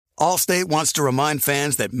Allstate wants to remind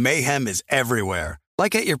fans that mayhem is everywhere,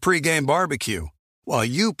 like at your pregame barbecue. While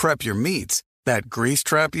you prep your meats, that grease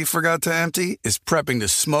trap you forgot to empty is prepping to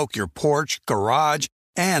smoke your porch, garage,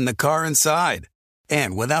 and the car inside.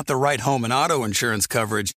 And without the right home and auto insurance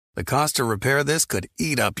coverage, the cost to repair this could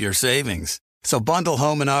eat up your savings. So bundle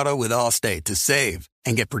home and auto with Allstate to save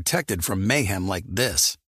and get protected from mayhem like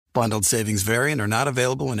this. Bundled savings vary and are not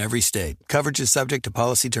available in every state. Coverage is subject to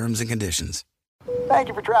policy terms and conditions. Thank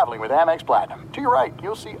you for traveling with Amex Platinum. To your right,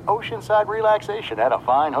 you'll see oceanside relaxation at a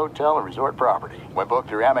fine hotel and resort property. When booked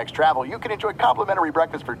through Amex Travel, you can enjoy complimentary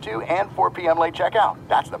breakfast for 2 and 4 p.m. late checkout.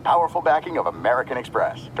 That's the powerful backing of American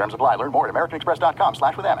Express. Terms apply. Learn more at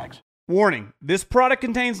americanexpress.com/withAmex. Warning, this product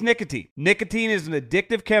contains nicotine. Nicotine is an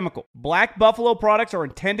addictive chemical. Black Buffalo products are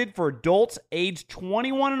intended for adults aged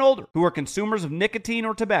 21 and older who are consumers of nicotine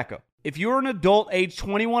or tobacco. If you're an adult aged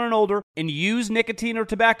 21 and older and use nicotine or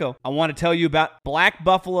tobacco, I want to tell you about Black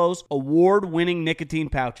Buffalo's award-winning nicotine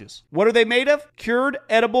pouches. What are they made of? Cured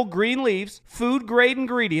edible green leaves, food-grade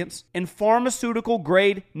ingredients, and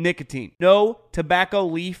pharmaceutical-grade nicotine. No tobacco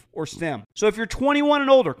leaf or stem. So if you're 21 and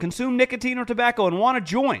older, consume nicotine or tobacco, and want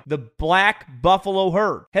to join the Black Buffalo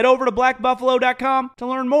herd, head over to blackbuffalo.com to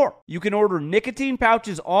learn more. You can order nicotine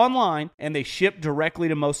pouches online, and they ship directly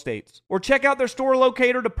to most states. Or check out their store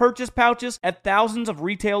locator to purchase pouches at thousands of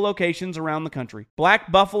retail locations around the country. Black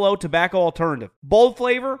Buffalo Tobacco Alternative. Bold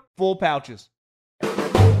flavor, full pouches.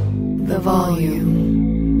 The volume.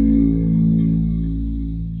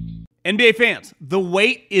 NBA fans, the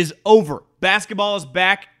wait is over. Basketball is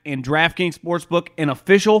back, and DraftKings Sportsbook, an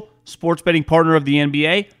official sports betting partner of the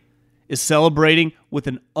NBA, is celebrating with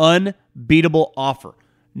an unbeatable offer.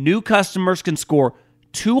 New customers can score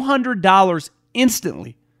 $200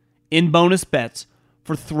 instantly in bonus bets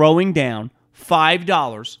for throwing down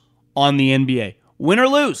 $5 on the NBA. Win or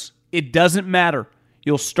lose, it doesn't matter.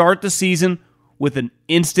 You'll start the season with an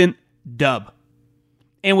instant dub.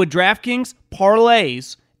 And with DraftKings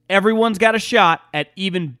parlays, everyone's got a shot at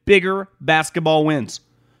even bigger basketball wins.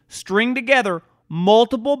 String together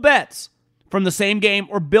multiple bets from the same game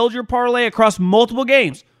or build your parlay across multiple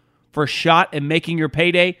games for a shot at making your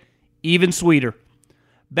payday even sweeter.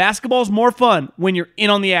 Basketball's more fun when you're in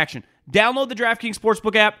on the action. Download the DraftKings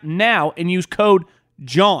Sportsbook app now and use code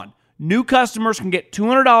JOHN. New customers can get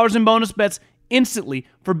 $200 in bonus bets instantly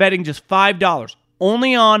for betting just $5.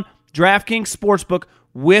 Only on DraftKings Sportsbook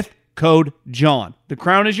with code JOHN. The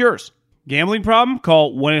crown is yours. Gambling problem?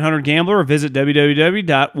 Call 1-800-GAMBLER or visit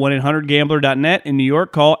www.1800gambler.net. In New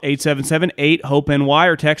York, call 877-8-HOPE-NY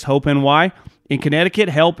or text HOPE-NY. In Connecticut,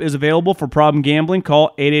 help is available for problem gambling.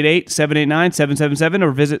 Call 888-789-777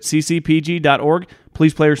 or visit ccpg.org.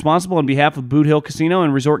 Please play responsible on behalf of Boot Hill Casino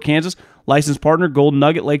and Resort, Kansas. Licensed partner, Golden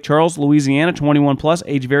Nugget, Lake Charles, Louisiana, 21 plus.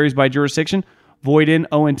 Age varies by jurisdiction. Void in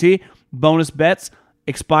ONT. Bonus bets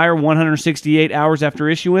expire 168 hours after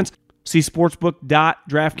issuance. See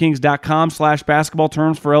sportsbook.draftkings.com/basketball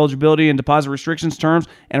terms for eligibility and deposit restrictions, terms,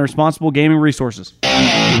 and responsible gaming resources.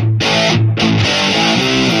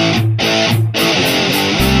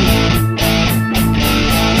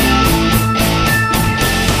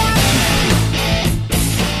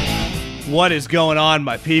 What is going on,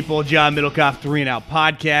 my people? John Middlecoff, 3 and Out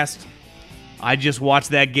podcast. I just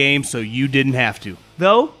watched that game, so you didn't have to.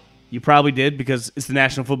 Though, you probably did because it's the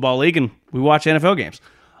National Football League and we watch NFL games.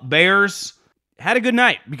 Bears had a good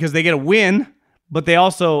night because they get a win, but they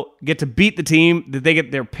also get to beat the team that they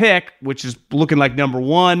get their pick, which is looking like number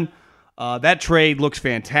 1. That trade looks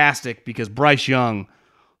fantastic because Bryce Young,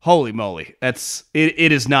 holy moly, it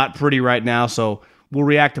is not pretty right now, so we'll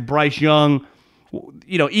react to Bryce Young.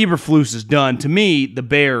 You know, Eberflus is done. To me, the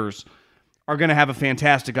Bears are going to have a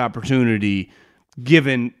fantastic opportunity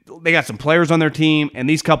given they got some players on their team and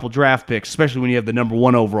these couple draft picks, especially when you have the number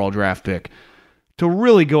 1 overall draft pick, to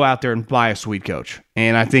really go out there and buy a sweet coach.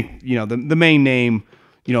 And I think, you know, the main name,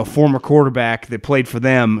 you know, former quarterback that played for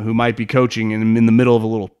them who might be coaching in the middle of a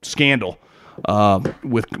little scandal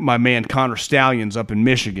with my man Connor Stallions up in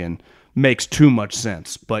Michigan makes too much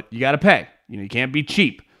sense. But you got to pay. You know, you can't be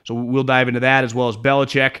cheap. So we'll dive into that as well as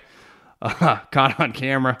Belichick caught on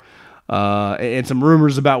camera and some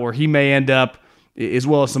rumors about where he may end up, as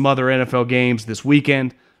well as some other NFL games this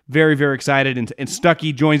weekend. Very, very excited. And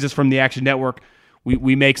Stuckey joins us from the Action Network.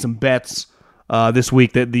 We make some bets this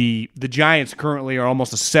week that the Giants currently are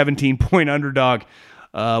almost a 17-point underdog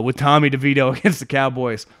with Tommy DeVito against the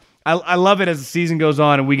Cowboys. I love it as the season goes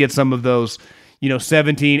on and we get some of those, you know,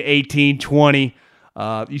 17, 18, 20.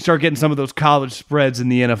 You start getting some of those college spreads in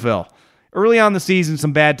the NFL. Early on in the season,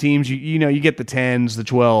 some bad teams, you know, you get the 10s, the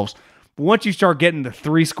 12s. But once you start getting the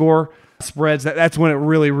 3-score spreads, that's when it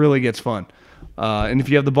really, really gets fun. And if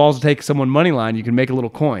you have the balls to take someone money line, you can make a little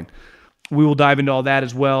coin. We will dive into all that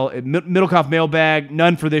as well. Middlecoff mailbag,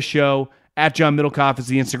 none for this show. At John Middlecoff is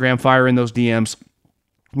the Instagram. Fire in those DMs.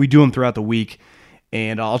 We do them throughout the week,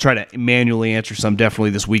 and I'll try to manually answer some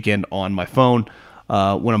definitely this weekend on my phone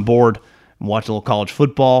when I'm bored and watch a little college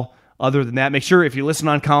football. Other than that, make sure if you listen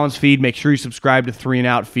on Colin's feed, make sure you subscribe to 3 and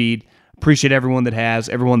Out feed. Appreciate everyone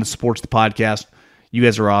that supports the podcast. You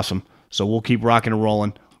guys are awesome. So we'll keep rocking and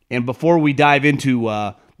rolling. And before we dive into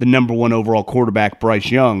the number 1 overall quarterback, Bryce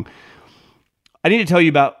Young, I need to tell you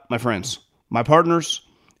about my friends, my partners,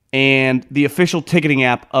 and the official ticketing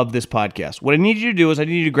app of this podcast. What I need you to do is I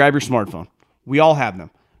need you to grab your smartphone. We all have them.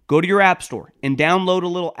 Go to your app store and download a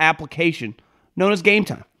little application known as Game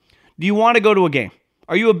Time. Do you want to go to a game?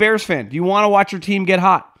 Are you a Bears fan? Do you want to watch your team get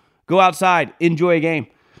hot? Go outside, enjoy a game.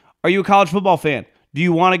 Are you a college football fan? Do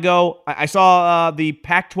you want to go? I saw the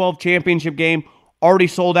Pac-12 championship game already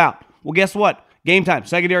sold out. Well, guess what? Game Time,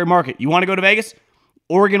 secondary market. You want to go to Vegas?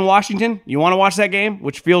 Oregon, Washington, you want to watch that game,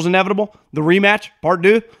 which feels inevitable? The rematch, part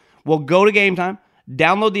 2? Well, go to Game Time,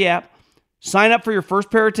 download the app, sign up for your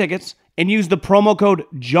first pair of tickets, and use the promo code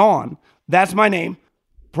JOHN. That's my name.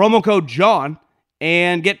 Promo code JOHN,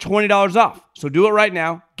 and get $20 off. So do it right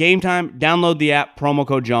now. Game Time, download the app, promo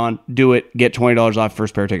code JOHN. Do it. Get $20 off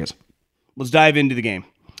first pair of tickets. Let's dive into the game.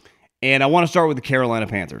 And I want to start with the Carolina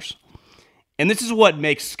Panthers. And this is what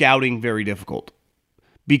makes scouting very difficult.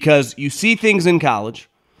 Because you see things in college,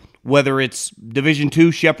 whether it's Division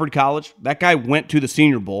II Shepherd College. That guy went to the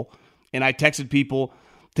Senior Bowl. And I texted people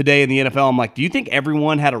today in the NFL. I'm like, do you think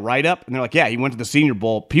everyone had a write-up? And they're like, yeah, he went to the Senior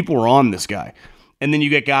Bowl. People were on this guy. And then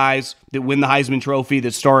you get guys that win the Heisman Trophy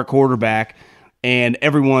that start quarterback, and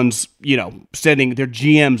everyone's, sending their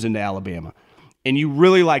GMs into Alabama. And you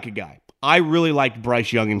really like a guy. I really liked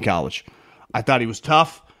Bryce Young in college. I thought he was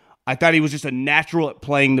tough. I thought he was just a natural at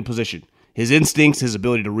playing the position. His instincts, his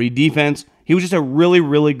ability to read defense, he was just a really,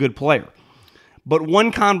 really good player. But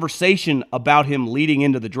one conversation about him leading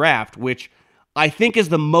into the draft, which I think is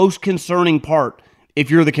the most concerning part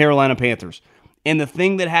if you're the Carolina Panthers, and the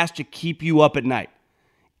thing that has to keep you up at night,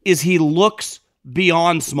 is he looks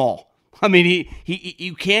beyond small. I mean,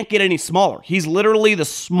 you can't get any smaller. He's literally the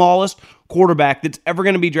smallest quarterback that's ever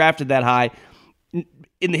going to be drafted that high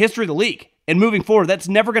in the history of the league. And moving forward, that's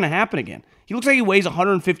never going to happen again. He looks like he weighs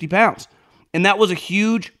 150 pounds. And that was a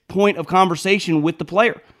huge point of conversation with the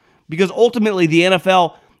player. Because ultimately, the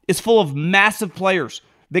NFL is full of massive players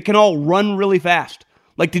that can all run really fast.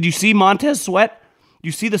 Like, did you see Montez Sweat?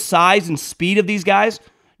 You see the size and speed of these guys?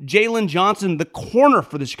 Jalen Johnson, the corner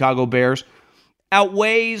for the Chicago Bears,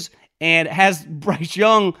 outweighs and has Bryce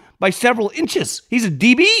Young by several inches. He's a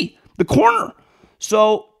DB, the corner.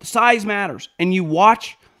 So size matters. And you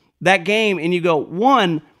watch that game and you go,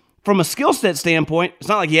 one, from a skill set standpoint, it's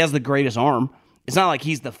not like he has the greatest arm. It's not like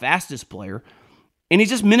he's the fastest player. And he's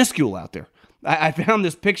just minuscule out there. I found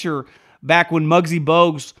this picture back when Muggsy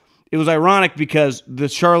Bogues, it was ironic because the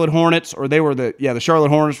Charlotte Hornets, or the Charlotte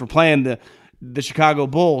Hornets were playing the Chicago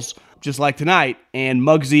Bulls, just like tonight, and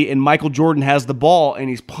Muggsy and Michael Jordan has the ball, and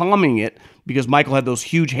he's palming it because Michael had those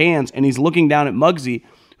huge hands, and he's looking down at Muggsy,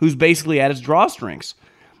 who's basically at his drawstrings.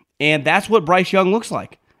 And that's what Bryce Young looks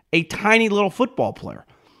like, a tiny little football player.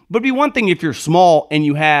 But it'd be one thing if you're small and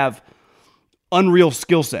you have unreal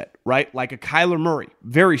skill set, right? Like a Kyler Murray,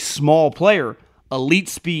 very small player, elite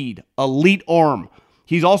speed, elite arm.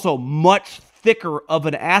 He's also much thicker of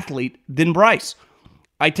an athlete than Bryce.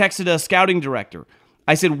 I texted a scouting director.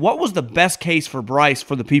 I said, what was the best case for Bryce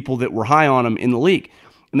for the people that were high on him in the league?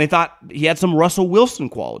 And they thought he had some Russell Wilson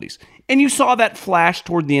qualities. And you saw that flash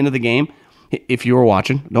toward the end of the game. If you were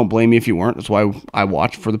watching, don't blame me if you weren't. That's why I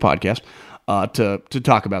watched for the podcast. To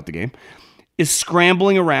talk about the game, is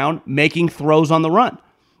scrambling around, making throws on the run.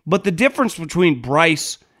 But the difference between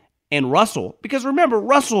Bryce and Russell, because remember,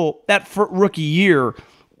 Russell, that rookie year,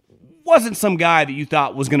 wasn't some guy that you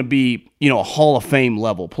thought was going to be, a Hall of Fame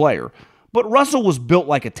level player. But Russell was built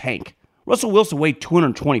like a tank. Russell Wilson weighed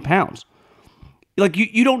 220 pounds. Like,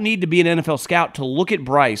 you don't need to be an NFL scout to look at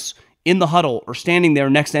Bryce in the huddle or standing there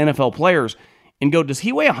next to NFL players and go, does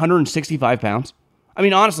he weigh 165 pounds? I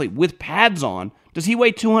mean, honestly, with pads on, does he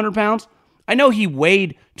weigh 200 pounds? I know he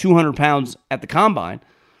weighed 200 pounds at the combine,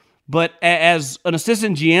 but as an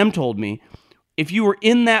assistant GM told me, if you were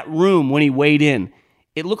in that room when he weighed in,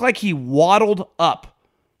 it looked like he waddled up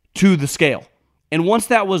to the scale. And once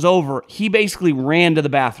that was over, he basically ran to the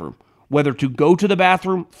bathroom, whether to go to the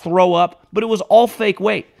bathroom, throw up, but it was all fake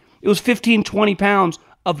weight. It was 15, 20 pounds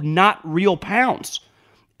of not real pounds.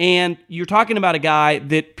 And you're talking about a guy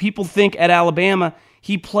that people think at Alabama,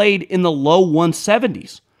 he played in the low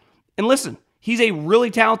 170s. And listen, He's a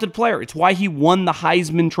really talented player. It's why he won the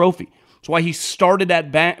Heisman Trophy. It's why he started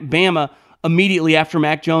at Bama immediately after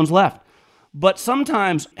Mac Jones left. But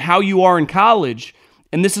sometimes how you are in college,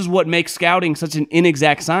 and this is what makes scouting such an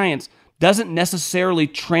inexact science, doesn't necessarily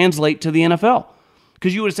translate to the NFL.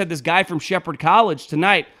 Because you would have said this guy from Shepherd College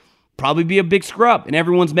tonight probably be a big scrub, and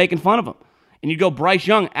everyone's making fun of him. And you go Bryce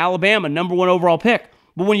Young, Alabama, number 1 overall pick.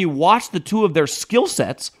 But when you watch the two of their skill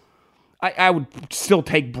sets, I would still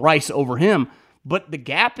take Bryce over him, but the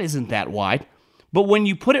gap isn't that wide. But when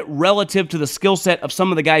you put it relative to the skill set of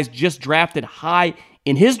some of the guys just drafted high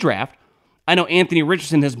in his draft, I know Anthony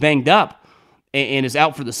Richardson has banged up and is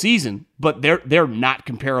out for the season, but they're not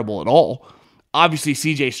comparable at all. Obviously,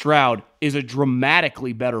 C.J. Stroud is a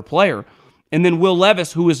dramatically better player. And then Will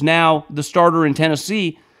Levis, who is now the starter in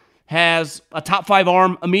Tennessee, has a top 5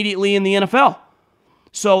 arm immediately in the NFL.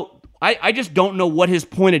 So I just don't know what his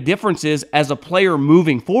point of difference is as a player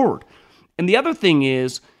moving forward. And the other thing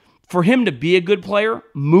is, for him to be a good player,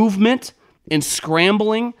 movement and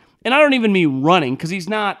scrambling, and I don't even mean running, because he's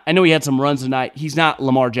not, I know he had some runs tonight, he's not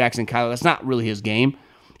Lamar Jackson, Kyler, that's not really his game.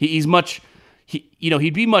 He'd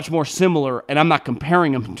be much more similar, and I'm not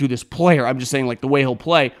comparing him to this player, I'm just saying like the way he'll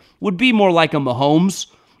play would be more like a Mahomes,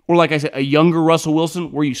 or like I said, a younger Russell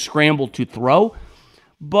Wilson, where you scramble to throw.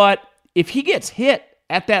 But if he gets hit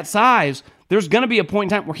at that size, there's going to be a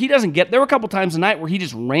point in time where he doesn't get, there were a couple times tonight where he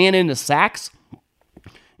just ran into sacks.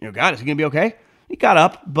 God, is he going to be okay? He got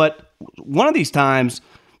up, but one of these times,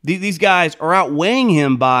 these guys are outweighing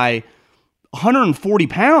him by 140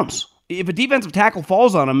 pounds. If a defensive tackle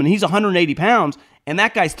falls on him and he's 180 pounds and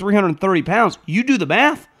that guy's 330 pounds, you do the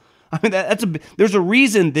math. I mean, there's a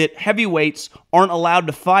reason that heavyweights aren't allowed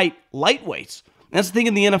to fight lightweights. That's the thing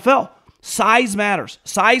in the NFL. Size matters.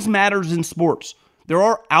 Size matters in sports. There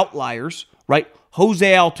are outliers, right? Jose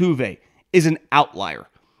Altuve is an outlier.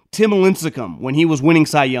 Tim Lincecum, when he was winning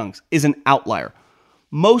Cy Youngs, is an outlier.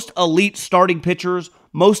 Most elite starting pitchers,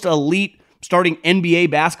 most elite starting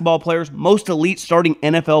NBA basketball players, most elite starting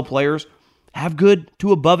NFL players have good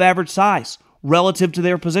to above average size relative to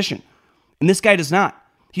their position. And this guy does not.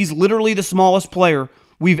 He's literally the smallest player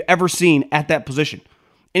we've ever seen at that position.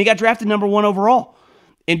 And he got drafted number 1 overall.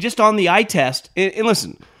 And just on the eye test, and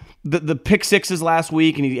listen, the pick sixes last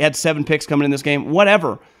week, and he had 7 picks coming in this game,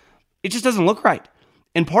 whatever. It just doesn't look right.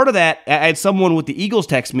 And part of that, I had someone with the Eagles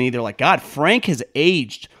text me. They're like, God, Frank has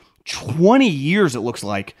aged 20 years, it looks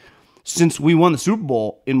like, since we won the Super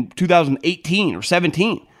Bowl in 2018 or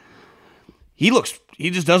 17. He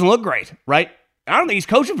just doesn't look great, right? I don't think he's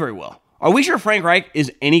coaching very well. Are we sure Frank Reich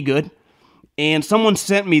is any good? And someone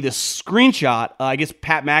sent me this screenshot. I guess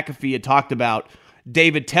Pat McAfee had talked about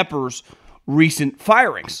David Tepper's recent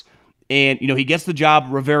firings. And, he gets the job.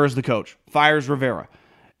 Rivera's the coach. Fires Rivera.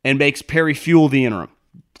 And makes Perry Fuel the interim.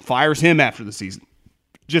 Fires him after the season.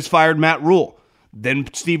 Just fired Matt Rule. Then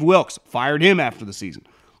Steve Wilkes fired him after the season.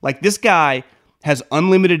 Like, this guy has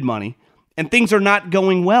unlimited money, and things are not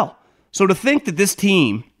going well. So to think that this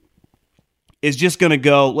team is just going to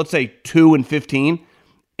go, let's say, 2-15,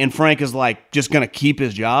 and Frank is like just going to keep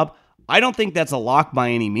his job, I don't think that's a lock by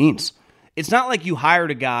any means. It's not like you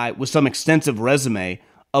hired a guy with some extensive resume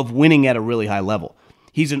of winning at a really high level.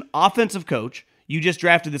 He's an offensive coach. You just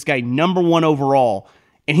drafted this guy number 1 overall,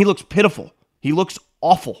 and he looks pitiful. He looks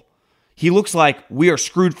awful. He looks like we are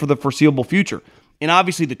screwed for the foreseeable future. And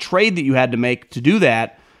obviously the trade that you had to make to do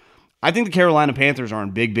that, I think the Carolina Panthers are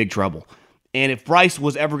in big, big trouble. And if Bryce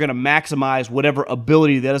was ever going to maximize whatever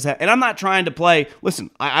ability that is, and I'm not trying to play,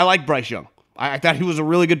 listen, I like Bryce Young. I thought he was a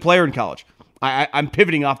really good player in college. I'm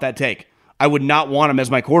pivoting off that take. I would not want him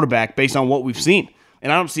as my quarterback based on what we've seen.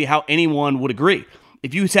 And I don't see how anyone would agree.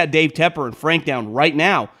 If you sat Dave Tepper and Frank down right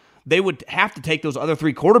now, they would have to take those other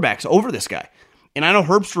 3 quarterbacks over this guy. And I know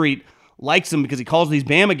Herb Street likes him because he calls these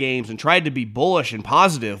Bama games and tried to be bullish and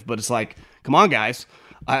positive, but it's like, come on, guys.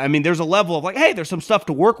 I mean, there's a level of like, hey, there's some stuff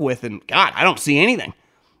to work with, and God, I don't see anything.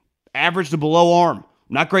 Average to below arm,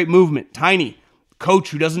 not great movement, tiny,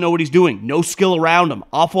 coach who doesn't know what he's doing, no skill around him,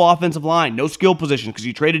 awful offensive line, no skill position because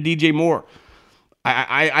you traded DJ Moore.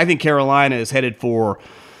 I think Carolina is headed for,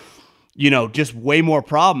 just way more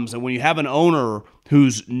problems. And when you have an owner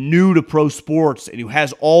who's new to pro sports and who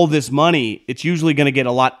has all this money, it's usually going to get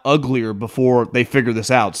a lot uglier before they figure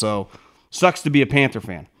this out. So, sucks to be a Panther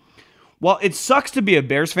fan. Well, it sucks to be a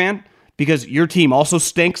Bears fan because your team also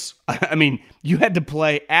stinks. I mean, you had to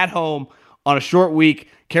play at home on a short week,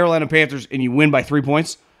 Carolina Panthers, and you win by 3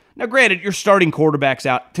 points. Now, granted, your starting quarterback's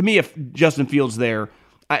out. To me, if Justin Fields there,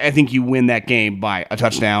 I think you win that game by a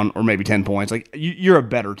touchdown or maybe 10 points. Like, you're a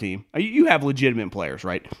better team. You have legitimate players,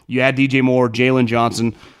 right? You had DJ Moore, Jalen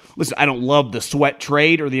Johnson, listen, I don't love the Sweat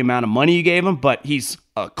trade or the amount of money you gave him, but he's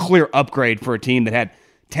a clear upgrade for a team that had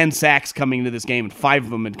 10 sacks coming into this game, and 5 of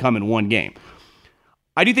them had come in one game.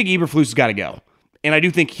 I do think Eberflus has got to go, and I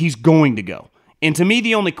do think he's going to go. And to me,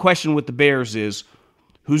 the only question with the Bears is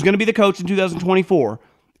who's going to be the coach in 2024,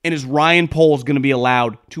 and is Ryan Poles going to be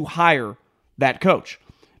allowed to hire that coach?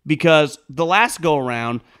 Because the last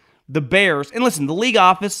go-around, the Bears, and listen, the league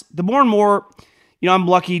office, the more and more, I'm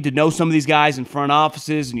lucky to know some of these guys in front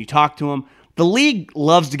offices, and you talk to them. The league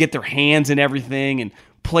loves to get their hands in everything and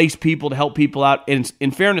place people to help people out. And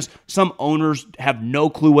in fairness, some owners have no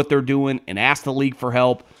clue what they're doing and ask the league for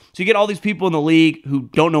help. So you get all these people in the league who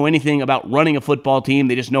don't know anything about running a football team.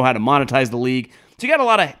 They just know how to monetize the league. So you got a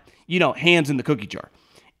lot of, hands in the cookie jar.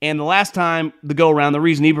 And the last time the go-around, the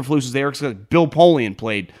reason Eberflus is there is because Bill Polian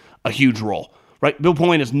played a huge role, right? Bill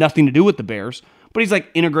Polian has nothing to do with the Bears, but he's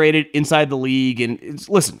integrated inside the league. And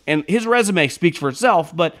and his resume speaks for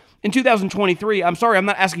itself, but in 2023, I'm sorry, I'm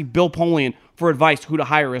not asking Bill Polian for advice who to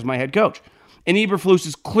hire as my head coach. And Eberflus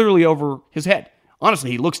is clearly over his head.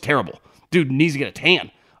 Honestly, he looks terrible. Dude needs to get a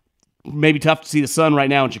tan. Maybe tough to see the sun right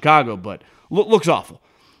now in Chicago, but looks awful.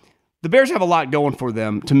 The Bears have a lot going for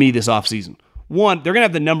them, to me, this offseason. One, they're going to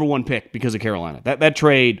have the number 1 pick because of Carolina. That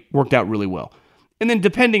trade worked out really well. And then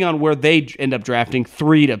depending on where they end up drafting,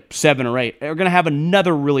 3 to 7 or 8, they're going to have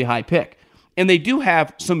another really high pick. And they do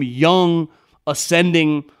have some young,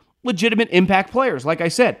 ascending, legitimate impact players. Like I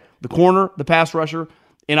said, the corner, the pass rusher,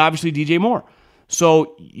 and obviously DJ Moore.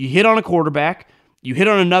 So you hit on a quarterback, you hit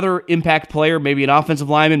on another impact player, maybe an offensive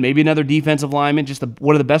lineman, maybe another defensive lineman, just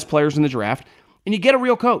one of the best players in the draft, and you get a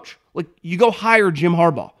real coach. You go hire Jim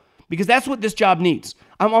Harbaugh, because that's what this job needs.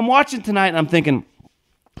 I'm watching tonight and I'm thinking,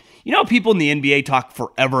 people in the NBA talk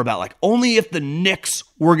forever about only if the Knicks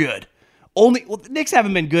were good. The Knicks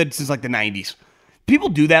haven't been good since the 90s. People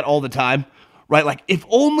do that all the time, right? If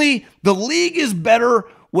only the league is better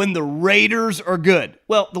when the Raiders are good.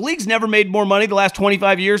 Well, the league's never made more money the last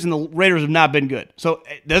 25 years, and the Raiders have not been good. So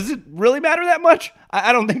does it really matter that much?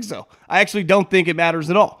 I don't think so. I actually don't think it matters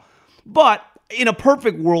at all. But in a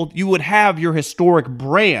perfect world, you would have your historic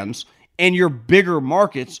brands and your bigger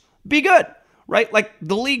markets be good, right?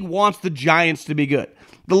 The league wants the Giants to be good.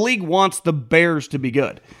 The league wants the Bears to be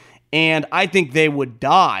good. And I think they would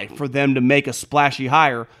die for them to make a splashy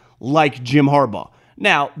hire like Jim Harbaugh.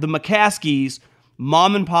 Now, the McCaskies,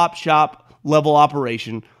 mom and pop shop level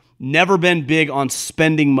operation, never been big on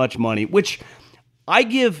spending much money, which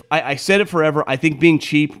I said it forever. I think being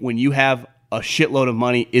cheap when you have a shitload of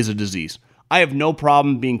money is a disease. I have no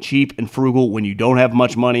problem being cheap and frugal when you don't have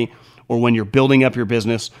much money or when you're building up your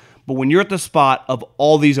business. But when you're at the spot of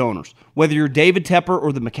all these owners, whether you're David Tepper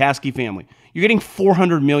or the McCaskey family, you're getting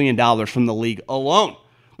 $400 million from the league alone.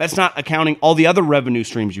 That's not accounting all the other revenue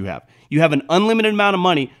streams you have. You have an unlimited amount of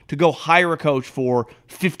money to go hire a coach for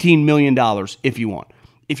 $15 million if you want.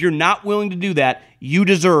 If you're not willing to do that, you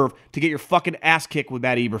deserve to get your fucking ass kicked with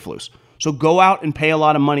Matt Eberflus. So go out and pay a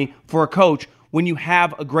lot of money for a coach when you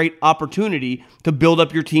have a great opportunity to build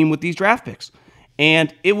up your team with these draft picks.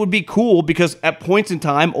 And it would be cool because at points in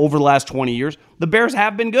time over the last 20 years, the Bears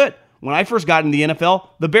have been good. When I first got in the NFL,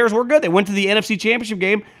 the Bears were good. They went to the NFC Championship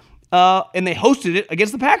game and they hosted it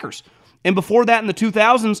against the Packers. And before that in the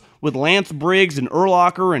 2000s with Lance Briggs and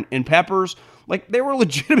Urlacher and Peppers, they were a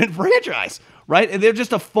legitimate franchise, right? And they're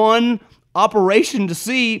just a fun operation to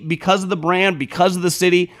see because of the brand, because of the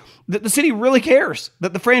city. The city really cares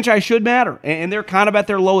that the franchise should matter. And they're kind of at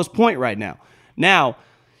their lowest point right now. Now,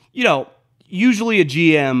 usually a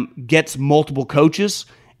GM gets multiple coaches,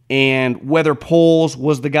 and whether Poles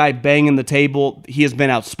was the guy banging the table, he has been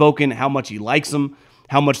outspoken how much he likes them,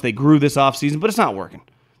 how much they grew this offseason, but it's not working.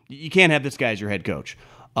 You can't have this guy as your head coach.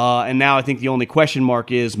 And now I think the only question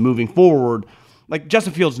mark is moving forward,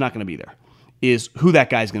 Justin Fields is not going to be there, is who that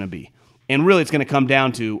guy's going to be. And really it's going to come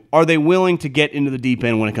down to, are they willing to get into the deep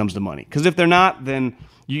end when it comes to money? Because if they're not, then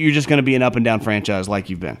you're just going to be an up-and-down franchise like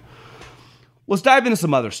you've been. Let's dive into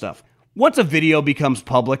some other stuff. Once a video becomes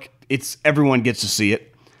public, everyone gets to see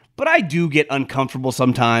it. But I do get uncomfortable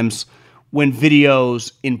sometimes when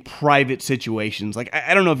videos in private situations,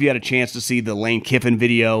 I don't know if you had a chance to see the Lane Kiffin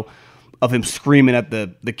video of him screaming at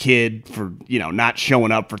the kid for, not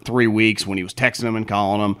showing up for 3 weeks when he was texting him and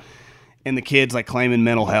calling him. And the kid's claiming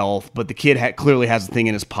mental health, but the kid clearly has the thing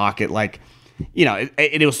in his pocket.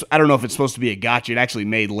 It was, I don't know if it's supposed to be a gotcha. It actually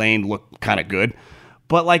made Lane look kind of good.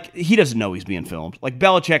 But he doesn't know he's being filmed.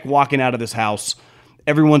 Belichick walking out of this house,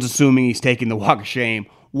 everyone's assuming he's taking the walk of shame.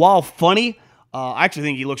 While funny, I actually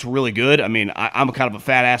think he looks really good. I mean, I'm kind of a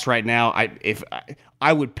fat ass right now.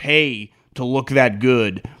 I would pay to look that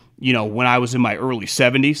good, when I was in my early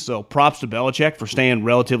 70s. So props to Belichick for staying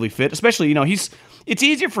relatively fit, especially, it's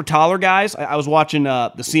easier for taller guys. I was watching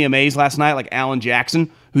the CMAs last night, like Alan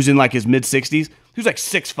Jackson, who's in like his mid-60s, who's like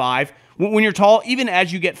 6'5". When you're tall, even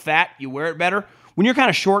as you get fat, you wear it better. When you're kind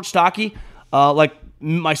of short, stocky, like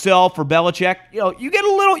myself or Belichick, you get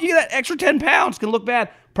that extra 10 pounds can look bad.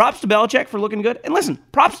 Props to Belichick for looking good. And listen,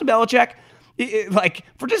 props to Belichick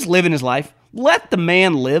for just living his life. Let the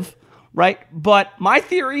man live, right? But my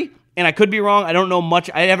theory, and I could be wrong, I don't know much,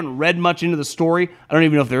 I haven't read much into the story. I don't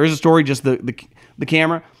even know if there is a story, just the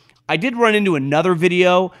camera. I did run into another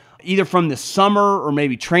video, either from this summer or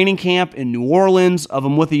maybe training camp in New Orleans of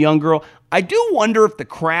him with a young girl. I do wonder if the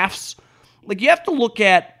Crafts, you have to look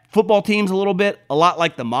at football teams a little bit, a lot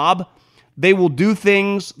like the mob. They will do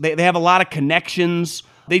things, they have a lot of connections,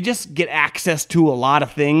 they just get access to a lot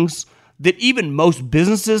of things that even most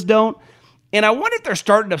businesses don't. And I wonder if they're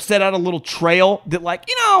starting to set out a little trail that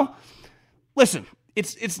listen,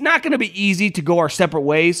 it's not going to be easy to go our separate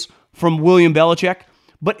ways from William Belichick.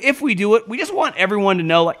 But if we do it, we just want everyone to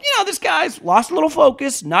know, this guy's lost a little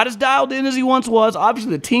focus, not as dialed in as he once was.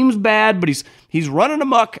 Obviously, the team's bad, but he's running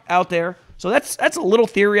amok out there. So that's a little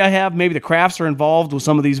theory I have. Maybe the Crafts are involved with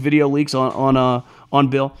some of these video leaks on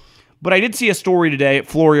Bill. But I did see a story today,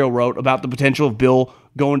 Florio wrote, about the potential of Bill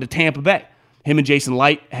going to Tampa Bay. Him and Jason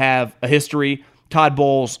Light have a history. Todd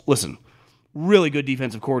Bowles, listen, really good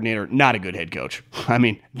defensive coordinator, not a good head coach. I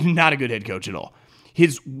mean, not a good head coach at all.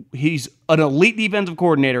 He's an elite defensive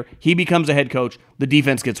coordinator. He becomes a head coach. The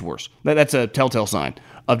defense gets worse. That's a telltale sign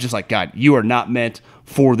of just God, you are not meant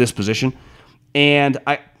for this position. And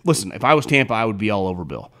listen, if I was Tampa, I would be all over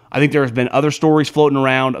Bill. I think there has been other stories floating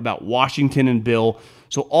around about Washington and Bill.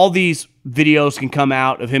 So all these videos can come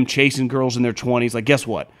out of him chasing girls in their 20s. Guess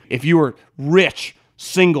what? If you were rich,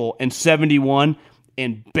 single, and 71,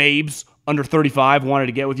 and babes under 35 wanted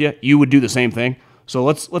to get with you, you would do the same thing. So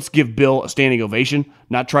let's give Bill a standing ovation,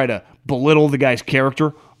 not try to belittle the guy's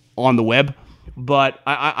character on the web. But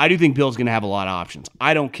I do think Bill's going to have a lot of options.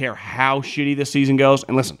 I don't care how shitty this season goes.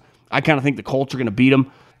 And listen, I kind of think the Colts are going to beat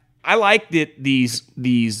them. I like that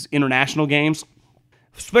these international games,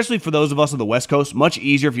 especially for those of us on the West Coast, much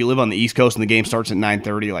easier if you live on the East Coast and the game starts at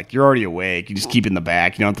 9:30. You're already awake. You just keep it in the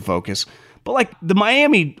back. You don't have to focus. But the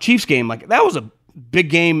Miami Chiefs game, that was a big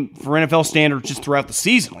game for NFL standards just throughout the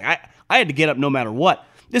season. I had to get up no matter what.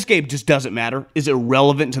 This game just doesn't matter. It's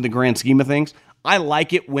irrelevant to the grand scheme of things. I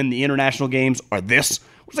like it when the international games are this.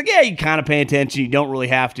 It's you kind of pay attention. You don't really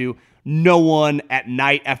have to. No one at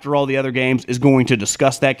night after all the other games is going to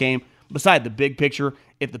discuss that game. Beside the big picture,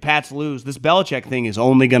 if the Pats lose, this Belichick thing is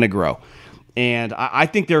only going to grow. And I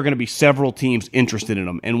think there are going to be several teams interested in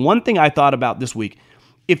him. And one thing I thought about this week,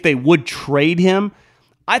 if they would trade him,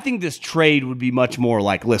 I think this trade would be much more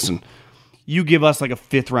listen, you give us a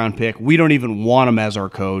fifth-round pick. We don't even want him as our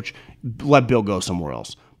coach. Let Bill go somewhere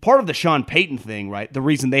else. Part of the Sean Payton thing, right, the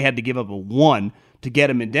reason they had to give up a 1 to get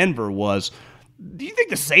him in Denver was, do you think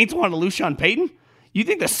the Saints wanted to lose Sean Payton? You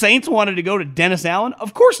think the Saints wanted to go to Dennis Allen?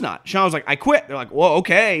 Of course not. Sean was I quit. They're well,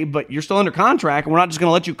 okay, but you're still under contract, and we're not just going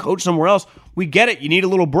to let you coach somewhere else. We get it. You need a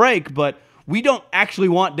little break, but we don't actually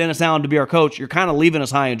want Dennis Allen to be our coach. You're kind of leaving us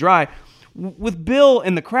high and dry. With Bill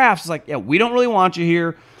and the Crafts, it's we don't really want you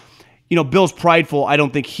here. Bill's prideful. I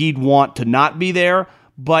don't think he'd want to not be there,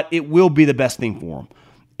 but it will be the best thing for him.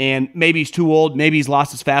 And maybe he's too old. Maybe he's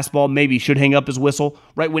lost his fastball. Maybe he should hang up his whistle.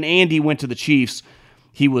 Right when Andy went to the Chiefs,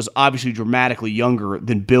 he was obviously dramatically younger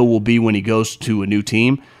than Bill will be when he goes to a new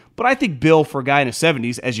team. But I think Bill, for a guy in his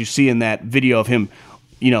 70s, as you see in that video of him,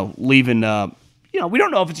 leaving, we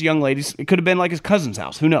don't know if it's young ladies. It could have been his cousin's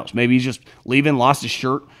house. Who knows? Maybe he's just leaving, lost his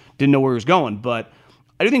shirt, didn't know where he was going. But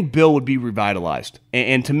I do think Bill would be revitalized.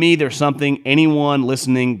 And to me, there's something, anyone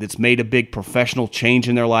listening that's made a big professional change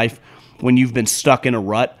in their life, when you've been stuck in a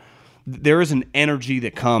rut, there is an energy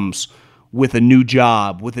that comes with a new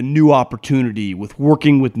job, with a new opportunity, with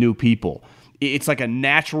working with new people. It's like a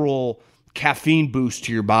natural caffeine boost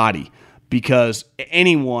to your body, because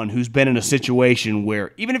anyone who's been in a situation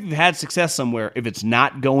where, even if you've had success somewhere, if it's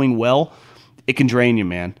not going well, it can drain you,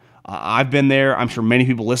 man. I've been there. I'm sure many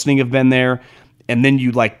people listening have been there. And then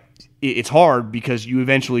it's hard because you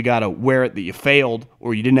eventually got to wear it that you failed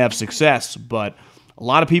or you didn't have success. But a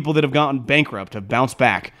lot of people that have gotten bankrupt have bounced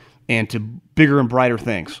back and to bigger and brighter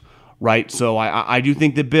things, right? So I do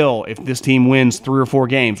think that Bill, if this team wins 3 or 4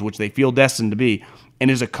 games, which they feel destined to be, and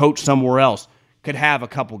is a coach somewhere else, could have a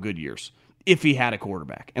couple good years if he had a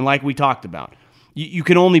quarterback. And like we talked about, you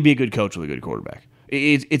can only be a good coach with a good quarterback.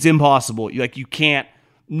 It's impossible. You can't.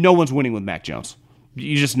 No one's winning with Mac Jones.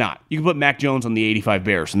 You're just not. You can put Mac Jones on the 85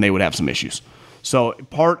 Bears, and they would have some issues. So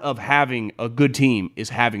part of having a good team is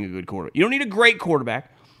having a good quarterback. You don't need a great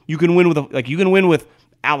quarterback. You can win with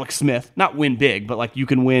Alex Smith, not win big, but like you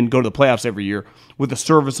can go to the playoffs every year with a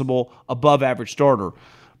serviceable, above average starter.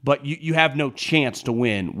 But you have no chance to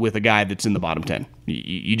win with a guy that's in the bottom 10.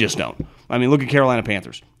 You just don't. I mean, look at Carolina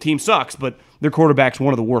Panthers. Team sucks, but their quarterback's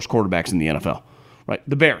one of the worst quarterbacks in the NFL. Right?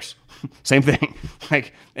 The Bears, same thing.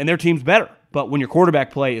 And their team's better. But when your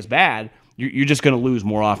quarterback play is bad, you're just going to lose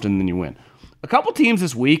more often than you win. A couple teams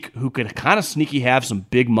this week who could kind of sneaky have some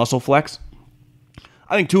big muscle flex.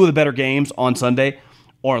 I think two of the better games on Sunday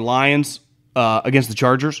are Lions against the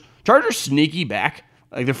Chargers. Chargers sneaky back.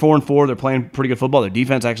 Like they're 4-4. They're playing pretty good football. Their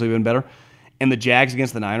defense actually been better. And the Jags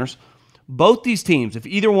against the Niners. Both these teams, if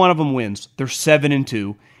either one of them wins, they're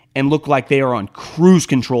 7-2 and look like they are on cruise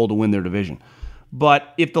control to win their division.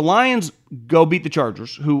 But if the Lions go beat the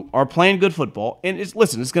Chargers, who are playing good football, and it's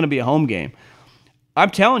going to be a home game. I'm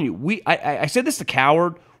telling you, I said this to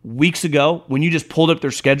Coward weeks ago when you just pulled up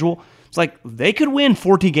their schedule. It's like they could win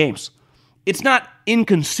 14 games. It's not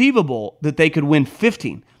inconceivable that they could win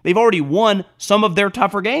 15. They've already won some of their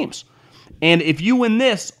tougher games. And if you win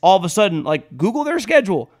this, all of a sudden, like Google their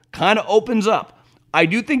schedule, kind of opens up. I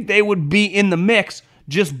do think they would be in the mix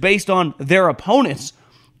just based on their opponents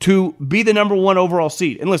to be the number one overall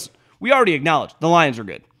seed. And listen, we already acknowledged the Lions are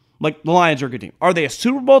good. Like, the Lions are a good team. Are they a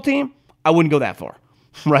Super Bowl team? I wouldn't go that far,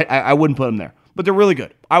 right? I wouldn't put them there. But they're really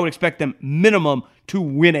good. I would expect them minimum to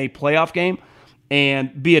win a playoff game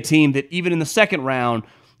and be a team that even in the second round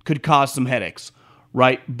could cause some headaches,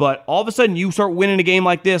 right? But all of a sudden, you start winning a game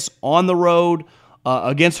like this on the road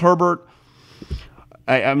against Herbert.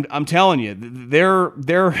 I'm telling you, their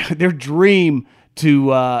dream to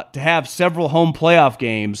have several home playoff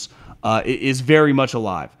games is very much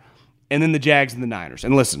alive. And then the Jags and the Niners.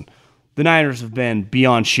 And listen, the Niners have been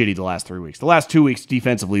beyond shitty the last 3 weeks. The last 2 weeks,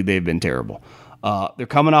 defensively, they've been terrible. They're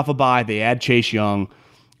coming off a bye. They add Chase Young.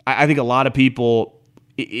 I think a lot of people,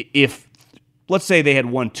 if let's say they had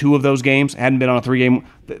won 2 of those games, hadn't been on a 3-game,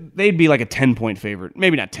 they'd be like a 10-point favorite.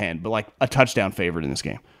 Maybe not 10, but like a touchdown favorite in this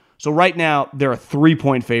game. So right now, they're a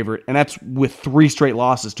 3-point favorite, and that's with 3 straight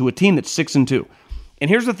losses to a team that's 6-2. And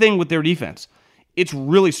here's the thing with their defense. It's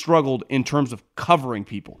really struggled in terms of covering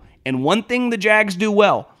people. And one thing the Jags do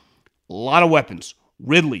well, a lot of weapons.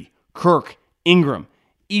 Ridley, Kirk, Ingram.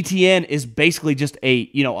 ETN is basically just a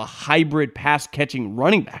hybrid pass-catching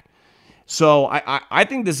running back. So I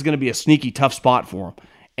think this is going to be a sneaky tough spot for him.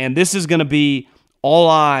 And this is going to be all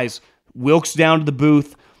eyes, Wilkes down to the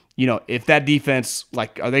booth. If that defense,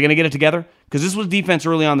 are they going to get it together? Because this was defense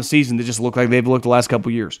early on in the season that just looked like they've looked the last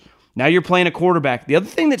couple years. Now you're playing a quarterback. The other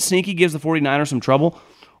thing that sneaky gives the 49ers some trouble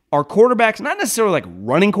are quarterbacks, not necessarily like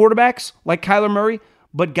running quarterbacks like Kyler Murray,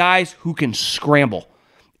 but guys who can scramble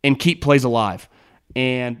and keep plays alive.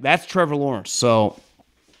 And that's Trevor Lawrence. So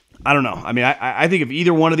I don't know. I mean, I think if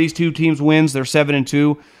either one of these two teams wins, they're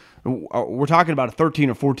 7-2. We're talking about a 13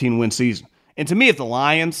 or 14 win season. And to me, if the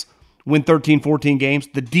Lions win 13, 14 games,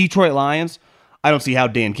 the Detroit Lions, I don't see how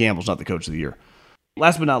Dan Campbell's not the coach of the year.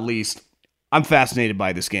 Last but not least, I'm fascinated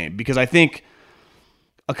by this game because I think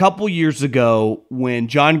a couple years ago when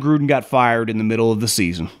John Gruden got fired in the middle of the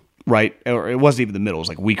season, right? Or it wasn't even the middle. It was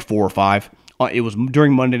like week 4 or 5. It was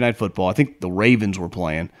during Monday Night Football. I think the Ravens were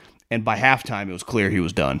playing. And by halftime, it was clear he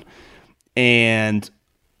was done. And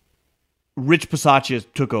Rich Bisaccia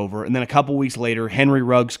took over. And then a couple weeks later, Henry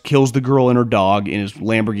Ruggs kills the girl and her dog in his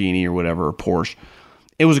Lamborghini or whatever, or Porsche.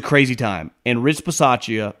 It was a crazy time. And Rich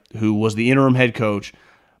Bisaccia, who was the interim head coach,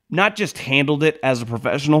 not just handled it as a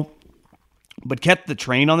professional, but kept the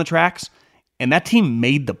train on the tracks. And that team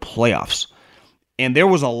made the playoffs. And there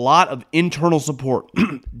was a lot of internal support.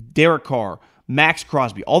 Derek Carr, Max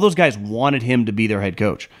Crosby, all those guys wanted him to be their head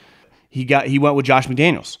coach. He went with Josh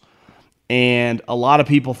McDaniels. And a lot of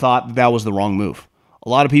people thought that was the wrong move. A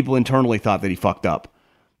lot of people internally thought that he fucked up.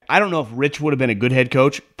 I don't know if Rich would have been a good head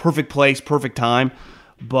coach. Perfect place, perfect time.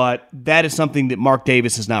 But that is something that Mark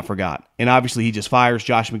Davis has not forgot. And obviously he just fires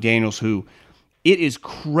Josh McDaniels, who, it is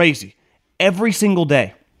crazy. Every single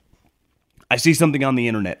day, I see something on the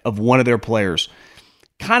internet of one of their players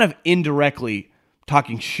kind of indirectly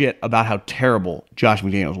talking shit about how terrible Josh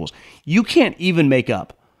McDaniels was. You can't even make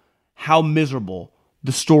up how miserable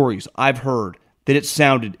the stories I've heard that it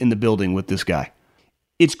sounded in the building with this guy.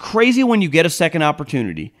 It's crazy when you get a second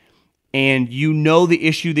opportunity and you know the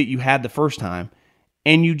issue that you had the first time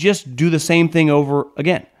and you just do the same thing over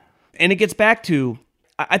again. And it gets back to,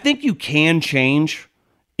 I think you can change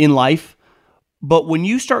in life, but when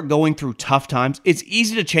you start going through tough times, it's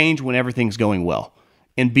easy to change when everything's going well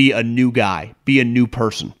and be a new guy, be a new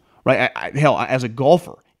person, right? Hell, as a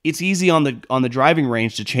golfer, it's easy on the driving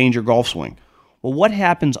range to change your golf swing. Well, what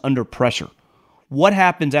happens under pressure? What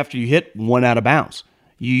happens after you hit one out of bounds?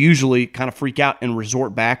 You usually kind of freak out and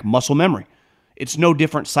resort back muscle memory. It's no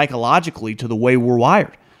different psychologically to the way we're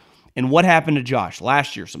wired. And what happened to Josh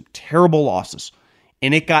last year? Some terrible losses.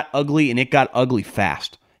 And it got ugly, and it got ugly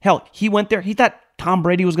fast. Hell, he went there. He thought Tom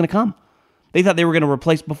Brady was going to come. They thought they were going to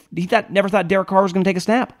replace. Never thought Derek Carr was going to take a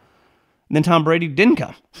snap. And then Tom Brady didn't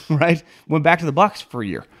come, right? Went back to the Bucs for a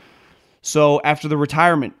year. So after the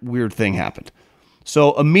retirement, weird thing happened.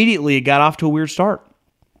 So immediately it got off to a weird start.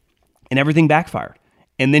 And everything backfired.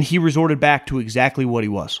 And then he resorted back to exactly what he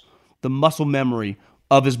was. The muscle memory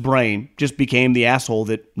of his brain just became the asshole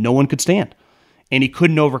that no one could stand. And he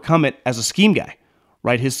couldn't overcome it as a scheme guy,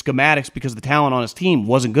 right? His schematics, because the talent on his team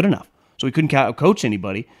wasn't good enough. So he couldn't coach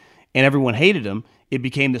anybody, and everyone hated him. It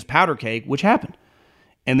became this powder keg, which happened.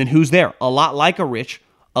 And then who's there? A lot like a Rich,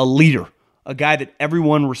 a leader, a guy that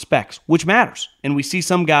everyone respects, which matters. And we see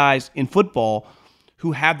some guys in football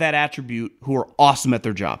who have that attribute who are awesome at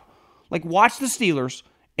their job. Like, watch the Steelers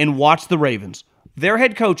and watch the Ravens. Their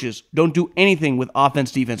head coaches don't do anything with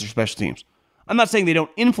offense, defense, or special teams. I'm not saying they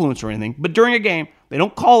don't influence or anything, but during a game, they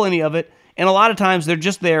don't call any of it, and a lot of times they're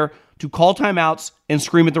just there to call timeouts and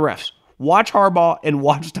scream at the refs. Watch Harbaugh and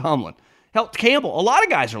watch Tomlin. Hell, Campbell, a lot of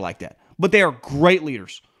guys are like that, but they are great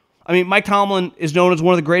leaders. I mean, Mike Tomlin is known as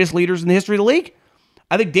one of the greatest leaders in the history of the league.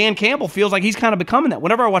 I think Dan Campbell feels like he's kind of becoming that.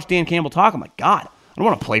 Whenever I watch Dan Campbell talk, I'm like, God, I don't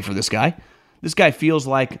want to play for this guy. This guy feels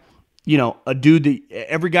like, a dude that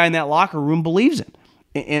every guy in that locker room believes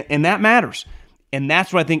in. And that matters. And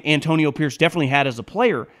that's what I think Antonio Pierce definitely had as a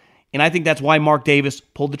player. And I think that's why Mark Davis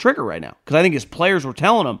pulled the trigger right now. Because I think his players were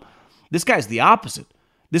telling him, this guy's the opposite.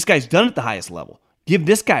 This guy's done it at the highest level. Give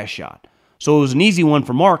this guy a shot. So it was an easy one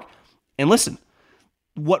for Mark. And listen,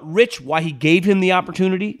 why he gave him the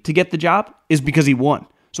opportunity to get the job is because he won.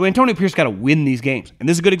 So Antonio Pierce got to win these games. And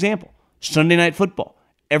this is a good example. Sunday Night Football.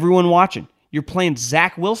 Everyone watching. You're playing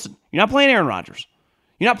Zach Wilson. You're not playing Aaron Rodgers.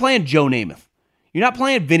 You're not playing Joe Namath. You're not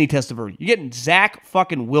playing Vinny Testaverde. You're getting Zach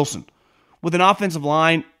fucking Wilson with an offensive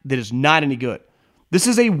line that is not any good. This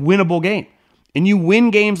is a winnable game. And you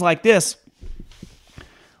win games like this,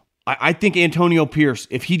 I think Antonio Pierce,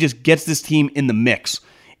 if he just gets this team in the mix,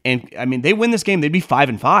 and I mean, they win this game, they'd be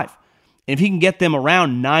 5-5. And if he can get them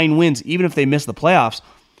around 9 wins, even if they miss the playoffs,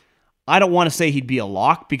 I don't want to say he'd be a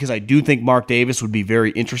lock because I do think Mark Davis would be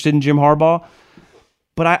very interested in Jim Harbaugh.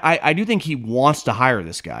 But I do think he wants to hire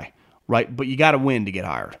this guy. Right, but you got to win to get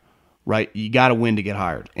hired, right? You got to win to get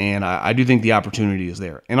hired, and I do think the opportunity is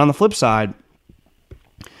there. And on the flip side,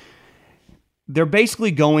 they're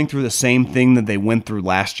basically going through the same thing that they went through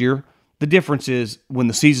last year. The difference is when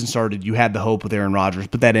the season started, you had the hope with Aaron Rodgers,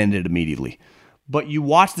 but that ended immediately. But you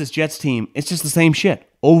watch this Jets team, it's just the same shit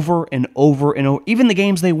over and over and over. Even the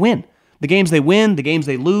games they win, the games they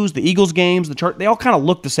lose, the Eagles games, they all kind of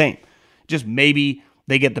look the same. Just maybe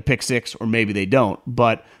they get the pick six or maybe they don't,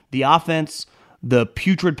 but the offense, the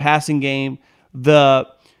putrid passing game,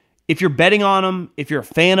 if you're betting on them, if you're a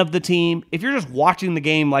fan of the team, if you're just watching the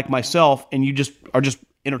game like myself and you just are just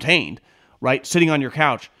entertained, right, sitting on your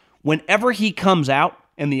couch, whenever he comes out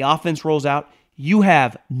and the offense rolls out, you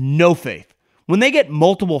have no faith. When they get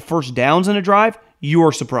multiple first downs in a drive, you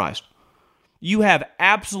are surprised. You have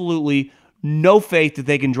absolutely no faith that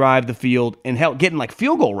they can drive the field and get in like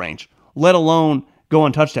field goal range, let alone go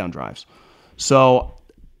on touchdown drives. So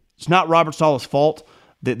it's not Robert Saleh's fault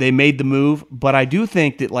that they made the move, but I do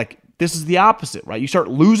think that this is the opposite, right? You start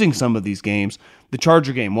losing some of these games. The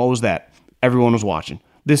Charger game, what was that? Everyone was watching.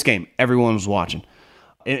 This game, everyone was watching.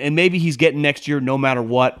 And maybe he's getting next year no matter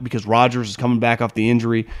what because Rodgers is coming back off the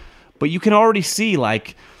injury. But you can already see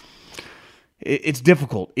it's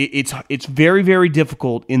difficult. It's very, very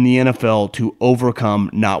difficult in the NFL to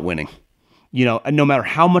overcome not winning. No matter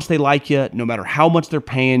how much they like you, no matter how much they're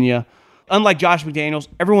paying you. Unlike Josh McDaniels,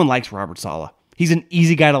 everyone likes Robert Saleh. He's an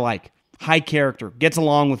easy guy to like. High character, gets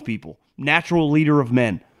along with people, natural leader of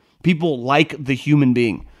men. People like the human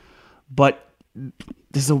being. But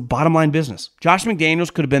this is a bottom line business. Josh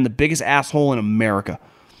McDaniels could have been the biggest asshole in America.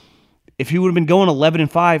 If he would have been going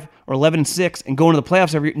 11-5 or 11-6 and going to the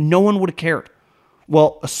playoffs every year, no one would have cared.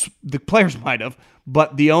 Well, the players might have,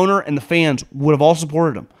 but the owner and the fans would have all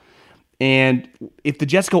supported him. And if the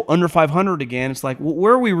Jets go under 500 again, it's like, well,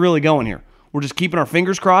 where are we really going here? We're just keeping our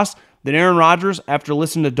fingers crossed that Aaron Rodgers, after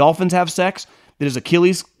listening to Dolphins have sex, that his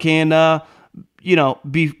Achilles can,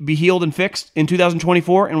 be healed and fixed in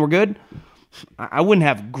 2024, and we're good. I wouldn't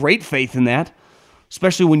have great faith in that,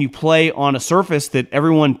 especially when you play on a surface that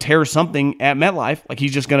everyone tears something at MetLife. Like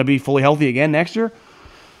he's just going to be fully healthy again next year.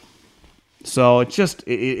 So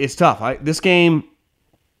it's tough. This game,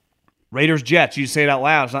 Raiders-Jets, you say it out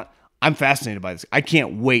loud. I'm fascinated by this. I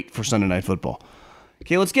can't wait for Sunday Night Football.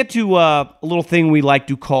 Okay, let's get to a little thing we like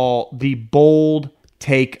to call the bold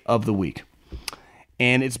take of the week.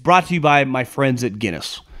 And it's brought to you by my friends at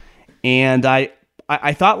Guinness. And I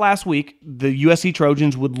thought last week the USC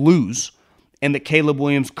Trojans would lose and that Caleb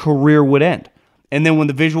Williams' career would end. And then when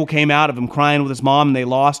the visual came out of him crying with his mom and they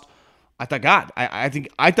lost, I thought, God,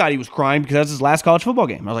 I thought he was crying because that's his last college football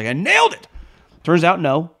game. I was like, I nailed it. Turns out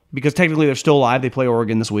no, because technically they're still alive. They play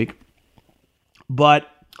Oregon this week. But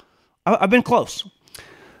I've been close.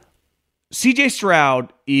 C.J.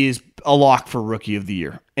 Stroud is a lock for Rookie of the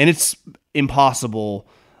Year. And it's impossible,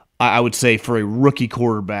 I would say, for a rookie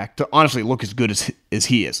quarterback to honestly look as good as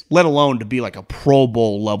he is, let alone to be like a Pro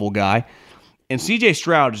Bowl level guy. And C.J.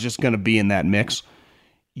 Stroud is just going to be in that mix.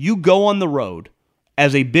 You go on the road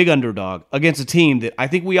as a big underdog against a team that I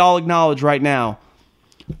think we all acknowledge right now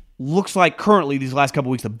looks like currently these last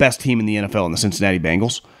couple weeks the best team in the NFL in the Cincinnati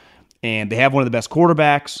Bengals. And they have one of the best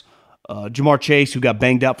quarterbacks. Jamar Chase, who got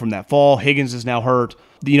banged up from that fall. Higgins is now hurt.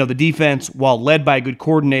 The defense, while led by a good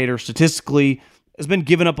coordinator, statistically has been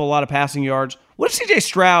giving up a lot of passing yards. What if C.J.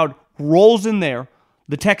 Stroud rolls in there,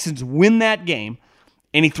 the Texans win that game,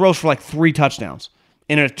 and he throws for like 3 touchdowns?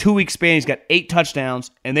 And in a 2-week span, he's got 8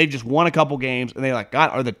 touchdowns, and they've just won a couple games, and they're like, God,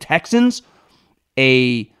 are the Texans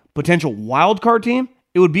a potential wild card team?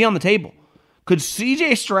 It would be on the table. Could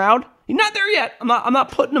C.J. Stroud, he's not there yet. I'm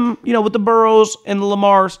not putting him, with the Burrows and the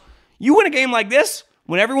Lamars. You win a game like this,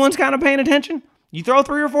 when everyone's kind of paying attention, you throw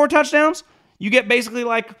 3 or 4 touchdowns, you get basically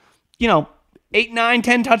 8, 9,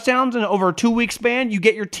 10 touchdowns in over a 2-week span. You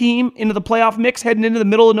get your team into the playoff mix heading into the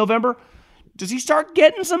middle of November. Does he start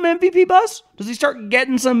getting some MVP buzz?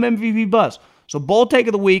 So bold take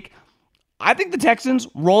of the week. I think the Texans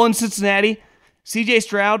roll in Cincinnati. C.J.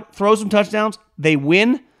 Stroud throws some touchdowns. They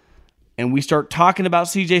win. And we start talking about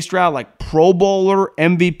C.J. Stroud like Pro Bowler,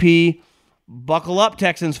 MVP. Buckle up,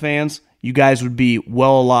 Texans fans. You guys would be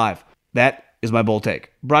well alive. That is my bold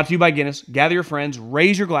take. Brought to you by Guinness. Gather your friends,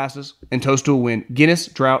 raise your glasses, and toast to a win. Guinness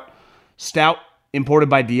Drought Stout, imported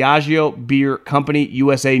by Diageo Beer Company,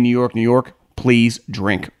 USA, New York, New York. Please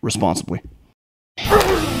drink responsibly.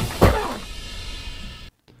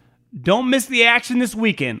 Don't miss the action this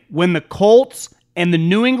weekend when the Colts and the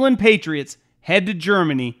New England Patriots head to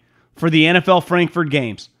Germany for the NFL Frankfurt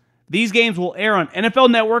games. These games will air on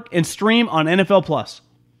NFL Network and stream on NFL Plus.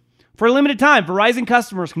 For a limited time, Verizon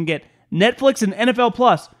customers can get Netflix and NFL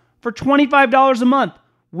Plus for $25 a month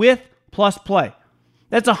with Plus Play.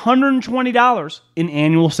 That's $120 in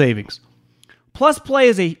annual savings. Plus Play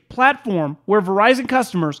is a platform where Verizon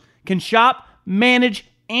customers can shop, manage,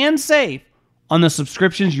 and save on the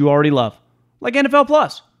subscriptions you already love, like NFL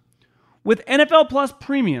Plus. With NFL Plus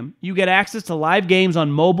Premium, you get access to live games on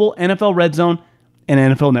mobile, NFL Red Zone,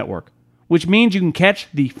 and NFL Network, which means you can catch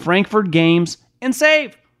the Frankfurt games and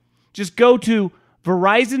save. Just go to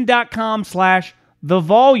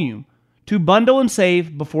Verizon.com/thevolume to bundle and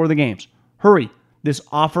save before the games. Hurry, this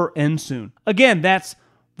offer ends soon. Again, that's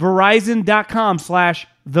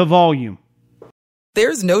Verizon.com/thevolume.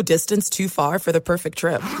 There's no distance too far for the perfect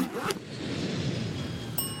trip.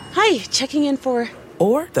 Hi, checking in for...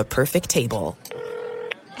 Or the perfect table.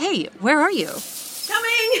 Hey, where are you?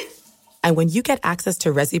 Coming! And when you get access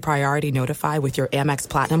to Resi Priority Notify with your Amex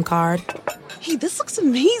Platinum card... Hey, this looks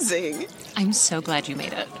amazing. I'm so glad you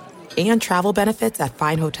made it. And travel benefits at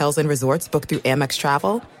fine hotels and resorts booked through Amex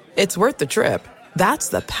Travel, it's worth the trip. That's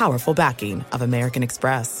the powerful backing of American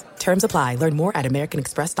Express. Terms apply. Learn more at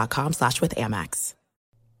americanexpress.com/withAmex.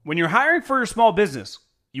 When you're hiring for your small business,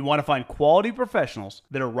 you want to find quality professionals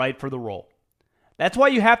that are right for the role. That's why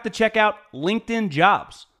you have to check out LinkedIn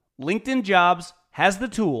Jobs. LinkedIn Jobs has the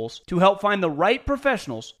tools to help find the right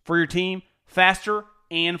professionals for your team faster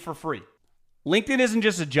and for free. LinkedIn isn't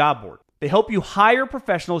just a job board. They help you hire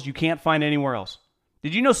professionals you can't find anywhere else.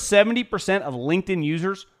 Did you know 70% of LinkedIn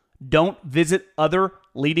users don't visit other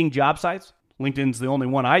leading job sites? LinkedIn's the only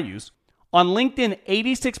one I use. On LinkedIn,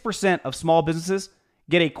 86% of small businesses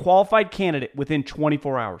get a qualified candidate within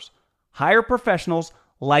 24 hours. Hire professionals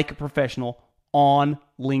like a professional on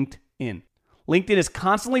LinkedIn. LinkedIn is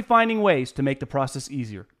constantly finding ways to make the process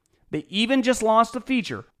easier. They even just launched a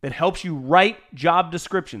feature that helps you write job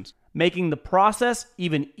descriptions, making the process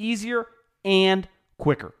even easier and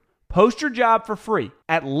quicker. Post your job for free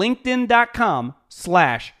at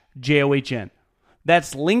linkedin.com/JOHN.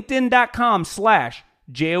 That's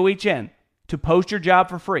linkedin.com/JOHN to post your job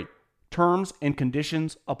for free. Terms and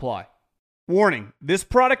conditions apply. Warning, this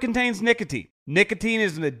product contains nicotine. Nicotine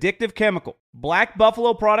is an addictive chemical. Black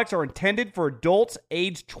Buffalo products are intended for adults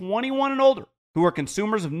aged 21 and older who are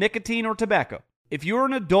consumers of nicotine or tobacco. If you are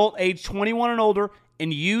an adult aged 21 and older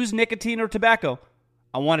and use nicotine or tobacco,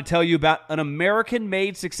 I want to tell you about an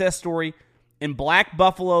American-made success story in Black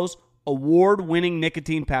Buffalo's award-winning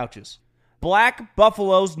nicotine pouches. Black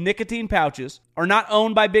Buffalo's nicotine pouches are not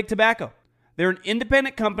owned by Big Tobacco. They're an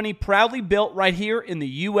independent company proudly built right here in the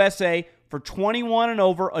USA for 21 and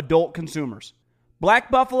over adult consumers. Black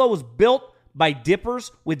Buffalo was built by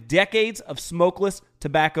dippers with decades of smokeless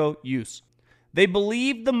tobacco use. They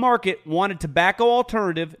believed the market wanted tobacco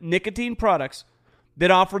alternative nicotine products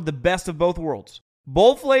that offered the best of both worlds.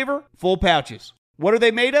 Bold flavor, full pouches. What are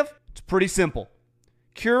they made of? It's pretty simple.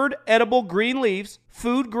 Cured edible green leaves,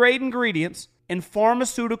 food-grade ingredients, and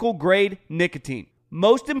pharmaceutical-grade nicotine.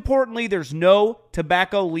 Most importantly, there's no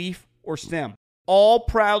tobacco leaf or stem. All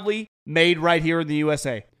proudly made right here in the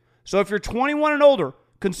USA. So if you're 21 and older,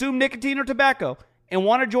 consume nicotine or tobacco, and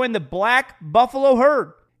want to join the Black Buffalo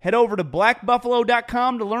herd, head over to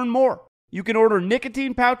blackbuffalo.com to learn more. You can order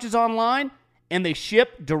nicotine pouches online, and they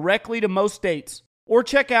ship directly to most states. Or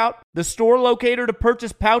check out the store locator to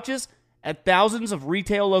purchase pouches at thousands of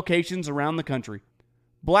retail locations around the country.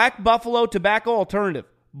 Black Buffalo Tobacco Alternative.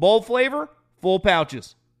 Bold flavor, full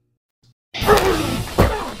pouches.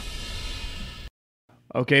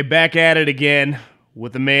 Okay, back at it again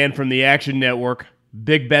with the man from the Action Network.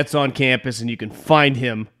 Big Bets on Campus, and you can find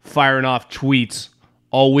him firing off tweets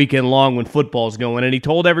all weekend long when football's going. And he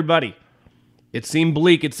told everybody it seemed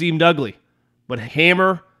bleak, it seemed ugly. But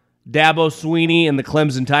hammer Dabo Sweeney and the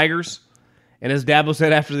Clemson Tigers. And as Dabo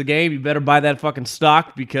said after the game, you better buy that fucking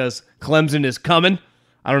stock because Clemson is coming.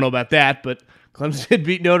 I don't know about that, but Clemson did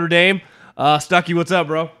beat Notre Dame. Stucky, what's up,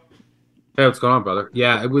 bro? Hey, what's going on, brother?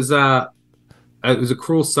 Yeah, it was a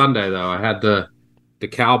cruel Sunday, though. I had the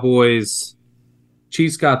Cowboys.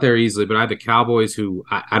 Chiefs got there easily, but I had the Cowboys who,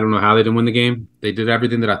 I don't know how they didn't win the game. They did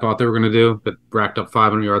everything that I thought they were going to do, but racked up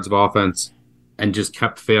 500 yards of offense and just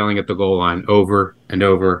kept failing at the goal line over and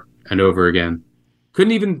over and over again.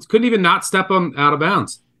 Couldn't even not step them out of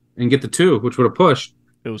bounds and get the 2, which would have pushed.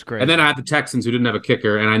 It was crazy. And then I had the Texans who didn't have a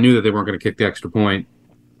kicker, and I knew that they weren't going to kick the extra point.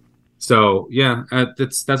 So, yeah,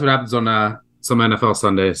 that's what happens on some NFL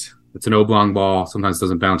Sundays. It's an oblong ball. Sometimes it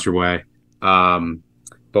doesn't bounce your way.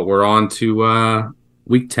 But we're on to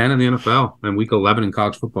Week 10 in the NFL and Week 11 in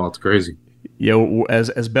college football. It's crazy. Yeah, as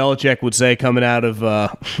Belichick would say, coming out of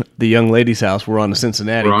the young lady's house, we're on to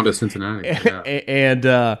Cincinnati. We're on to Cincinnati. Yeah.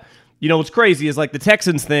 And what's crazy is like the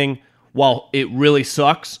Texans thing, while it really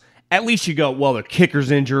sucks, at least you go, well, their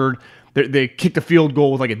kicker's injured. They kicked a field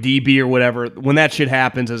goal with like a DB or whatever. When that shit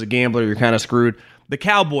happens as a gambler, you're kind of screwed. The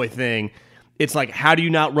Cowboy thing, it's like, how do you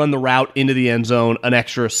not run the route into the end zone an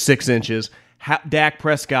extra 6 inches? Dak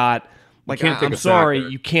Prescott, like, I'm sorry,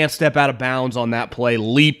 you can't step out of bounds on that play,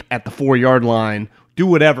 leap at the 4-yard line, do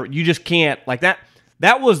whatever. You just can't. Like, that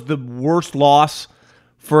was the worst loss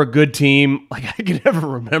for a good team like I could ever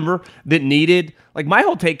remember that needed. Like, my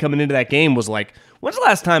whole take coming into that game was like, when's the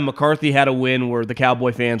last time McCarthy had a win where the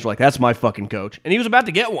Cowboy fans were like, that's my fucking coach? And he was about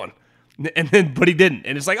to get one, but he didn't.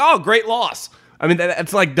 And it's like, oh, great loss. I mean,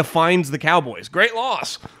 that's like defines the Cowboys. Great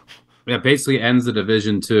loss. Yeah, basically ends the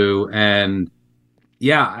division too. And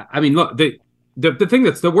yeah, I mean, look, the thing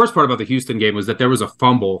that's the worst part about the Houston game was that there was a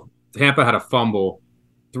fumble. Tampa had a fumble.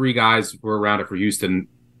 3 guys were around it for Houston,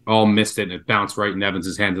 all missed it, and it bounced right in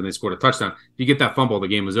Evans' hands, and they scored a touchdown. If you get that fumble, the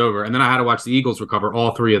game was over. And then I had to watch the Eagles recover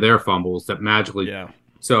all 3 of their fumbles that magically. Yeah.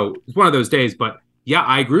 So it's one of those days. But yeah,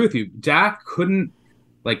 I agree with you. Dak couldn't,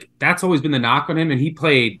 like, that's always been the knock on him, and he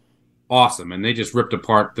played awesome. And they just ripped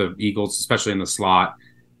apart the Eagles, especially in the slot.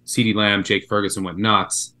 CeeDee Lamb, Jake Ferguson went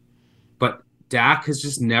nuts. But Dak has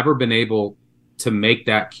just never been able to make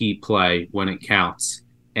that key play when it counts.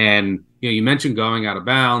 And you mentioned going out of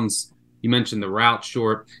bounds. You mentioned the route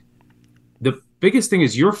short. The biggest thing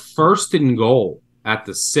is you're first and goal at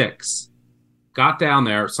the 6. Got down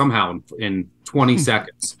there somehow in 20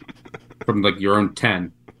 seconds from like your own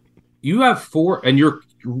 10. You have 4, and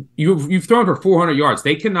you've thrown for 400 yards.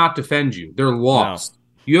 They cannot defend you. They're lost.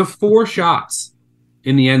 No. You have 4 shots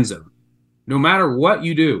in the end zone. No matter what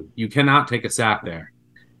you do, you cannot take a sack there.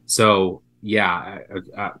 So yeah,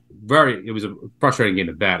 it was a frustrating game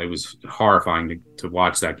to bet. It was horrifying to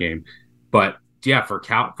watch that game. But yeah, for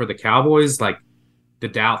the Cowboys, like, the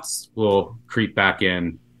doubts will creep back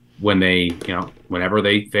in when they, whenever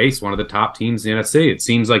they face one of the top teams in the NFC. It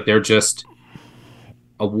seems like they're just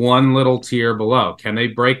a one little tier below. Can they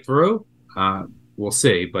break through? We'll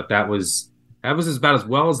see. But that was about as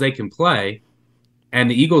well as they can play. And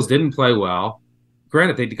the Eagles didn't play well.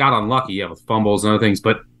 Granted, they got unlucky, with fumbles and other things.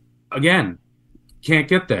 But again, can't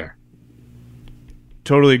get there.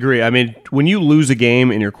 Totally agree. I mean, when you lose a game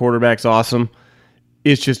and your quarterback's awesome,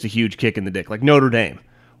 it's just a huge kick in the dick. Like Notre Dame.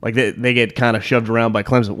 Like they get kind of shoved around by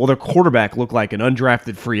Clemson. Well, their quarterback looked like an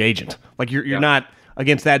undrafted free agent. Like you're not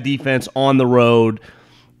against that defense on the road.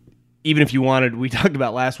 Even if you wanted, we talked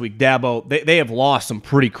about last week, Dabo, they have lost some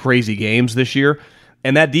pretty crazy games this year.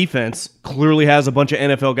 And that defense clearly has a bunch of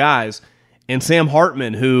NFL guys. And Sam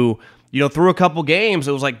Hartman, who, through a couple games,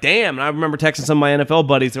 it was like, damn. And I remember texting some of my NFL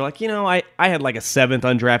buddies. They're like, I had like a 7th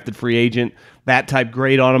undrafted free agent, that type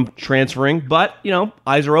grade on him transferring. But,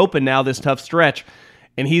 eyes are open now this tough stretch.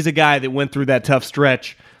 And he's a guy that went through that tough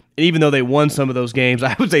stretch. And even though they won some of those games,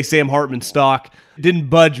 I would say Sam Hartman's stock didn't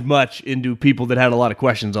budge much into people that had a lot of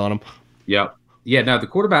questions on him. Yep. Yeah, no, the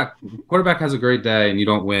quarterback has a great day and you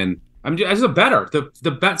don't win. As a better,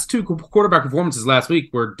 the best 2 quarterback performances last week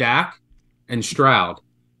were Dak and Stroud.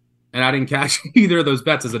 And I didn't cash either of those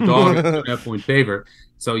bets as a dog at a point favorite.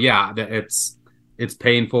 So, yeah, it's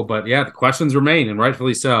painful. But, yeah, the questions remain, and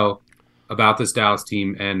rightfully so, about this Dallas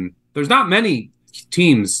team. And there's not many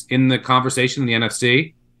teams in the conversation in the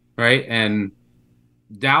NFC, right? And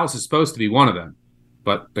Dallas is supposed to be one of them.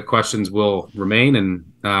 But the questions will remain, and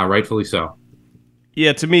rightfully so.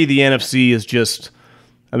 Yeah, to me, the NFC is just,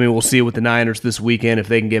 we'll see it with the Niners this weekend if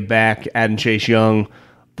they can get back, adding Chase Young.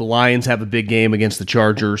 The Lions have a big game against the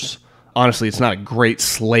Chargers. Honestly, it's not a great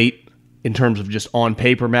slate in terms of just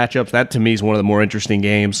on-paper matchups. That, to me, is one of the more interesting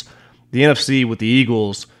games. The NFC with the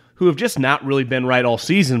Eagles, who have just not really been right all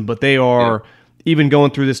season, but they are even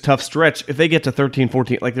going through this tough stretch. If they get to 13,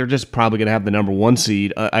 14, they're just probably going to have the number 1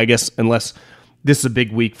 seed, I guess, unless this is a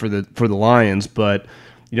big week for the Lions. But,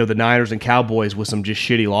 the Niners and Cowboys with some just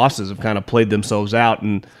shitty losses have kind of played themselves out.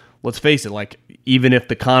 And let's face it, even if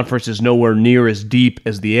the conference is nowhere near as deep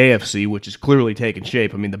as the AFC, which is clearly taking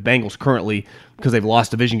shape. The Bengals currently, because they've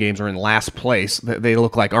lost division games, are in last place. They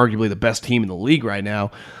look like arguably the best team in the league right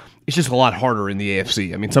now. It's just a lot harder in the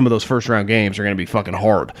AFC. Some of those first-round games are going to be fucking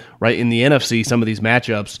hard, right? In the NFC, some of these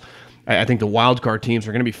matchups, I think the wild card teams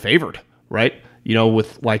are going to be favored, right?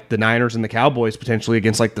 With the Niners and the Cowboys potentially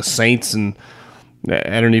against the Saints, and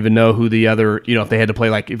I don't even know who the other, if they had to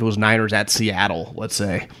play if it was Niners at Seattle, let's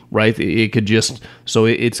say, right? It could just, so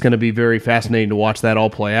it's going to be very fascinating to watch that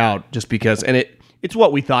all play out just because, and it's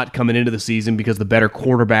what we thought coming into the season because the better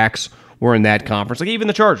quarterbacks were in that conference. Even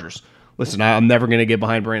the Chargers. Listen, I'm never going to get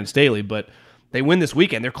behind Brandon Staley, but they win this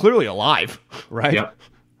weekend. They're clearly alive, right? Yep.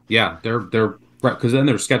 Yeah, they're right, because then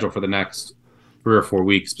their schedule for the next 3 or 4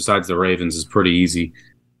 weeks, besides the Ravens, is pretty easy.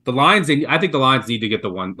 The Lions, I think the Lions need to get the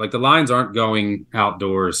one. The Lions aren't going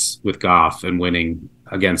outdoors with Goff and winning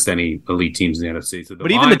against any elite teams in the NFC. So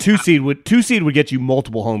but even the 2 seed would get you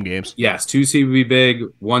multiple home games. Yes, 2 seed would be big.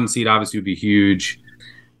 1 seed obviously would be huge.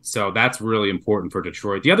 So that's really important for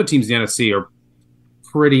Detroit. The other teams in the NFC are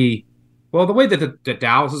pretty well. The way that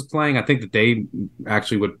Dallas is playing, I think that they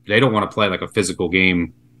actually they don't want to play a physical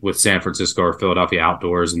game with San Francisco or Philadelphia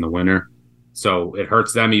outdoors in the winter. So it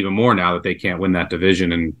hurts them even more now that they can't win that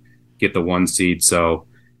division and get the 1 seed. So,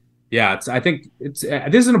 yeah, I think this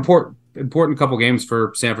is an important couple games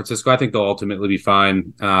for San Francisco. I think they'll ultimately be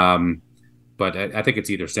fine. But I think it's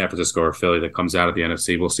either San Francisco or Philly that comes out of the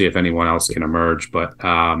NFC. We'll see if anyone else can emerge. But,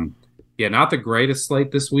 not the greatest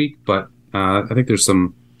slate this week, but I think there's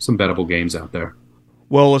some bettable games out there.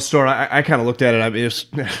 Well, let's start. I kind of looked at it.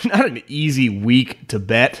 It's not an easy week to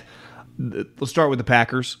bet. Let's start with the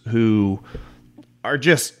Packers, who are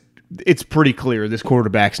just, it's pretty clear this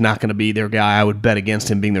quarterback's not going to be their guy. I would bet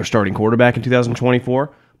against him being their starting quarterback in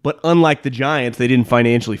 2024. But unlike the Giants, they didn't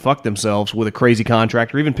financially fuck themselves with a crazy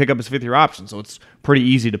contract or even pick up his 5th-year option. So it's pretty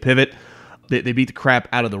easy to pivot. They beat the crap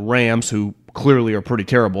out of the Rams, who clearly are pretty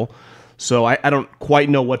terrible. So I don't quite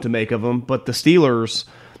know what to make of them. But the Steelers,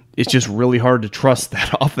 it's just really hard to trust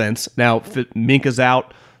that offense. Now, Minka's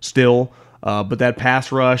out still. But that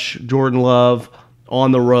pass rush, Jordan Love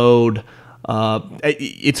on the road,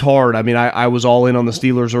 it's hard. I was all in on the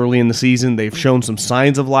Steelers early in the season. They've shown some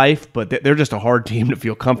signs of life, but they're just a hard team to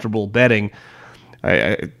feel comfortable betting.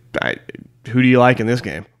 Who do you like in this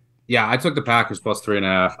game? Yeah, I took the Packers plus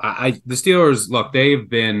 3.5. The Steelers, look, they've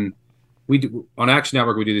been on Action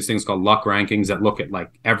Network. We do these things called luck rankings that look at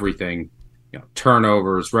everything,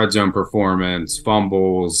 turnovers, red zone performance,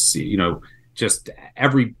 fumbles, just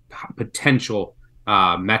every potential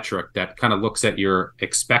metric that kind of looks at your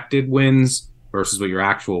expected wins versus what your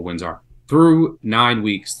actual wins are. Through 9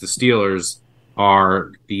 weeks, the Steelers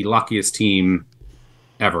are the luckiest team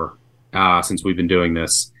ever since we've been doing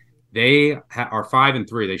this. They are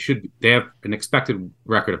 5-3. They have an expected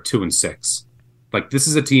record of 2-6. This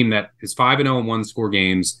is a team that is 5-0 in one-score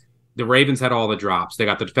games. The Ravens had all the drops. They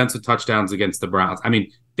got the defensive touchdowns against the Browns.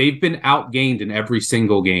 They've been outgained in every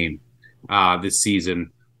single game this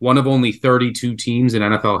season. One of only 32 teams in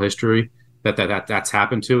NFL history that's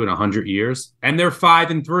happened to in 100 years, and they're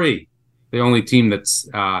 5-3. The only team that's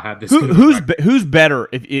had this. Who's better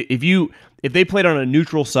if they played on a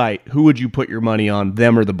neutral site? Who would you put your money on,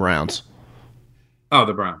 them or the Browns? Oh,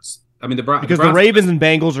 the Browns. I mean, the Browns. Because the Ravens and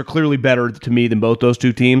Bengals are clearly better to me than both those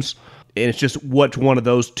two teams. And it's just which one of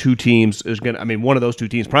those two teams is going to – I mean, one of those two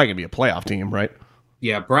teams is probably going to be a playoff team, right?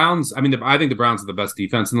 Yeah, Browns – I mean, I think the Browns are the best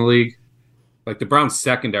defense in the league. Like, the Browns'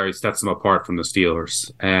 secondary sets them apart from the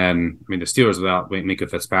Steelers. And, I mean, the Steelers without Minka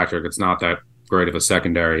Fitzpatrick, it's not that great of a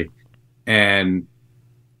secondary. And,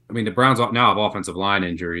 I mean, the Browns now have offensive line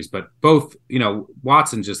injuries, but both –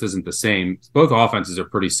 Watson just isn't the same. Both offenses are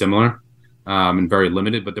pretty similar and very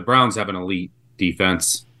limited, but the Browns have an elite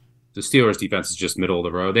defense. The Steelers' defense is just middle of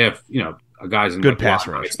the road. They have, guys in good pass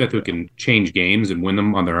rush Smith who can change games and win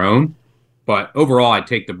them on their own. But overall, I'd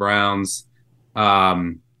take the Browns.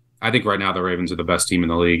 I think right now the Ravens are the best team in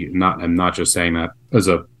the league. I'm not just saying that as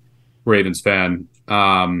a Ravens fan.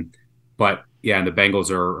 But yeah, and the Bengals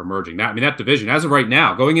are emerging. That division, as of right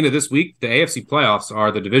now, going into this week, the AFC playoffs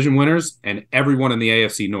are the division winners and everyone in the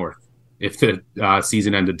AFC North. If the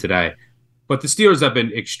season ended today, but the Steelers have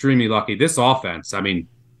been extremely lucky. This offense, I mean.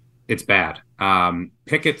 It's bad.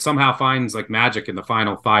 Pickett somehow finds like magic in the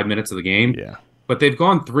final 5 minutes of the game. Yeah. But they've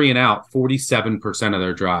gone 3 and out 47% of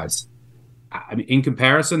their drives. I mean, in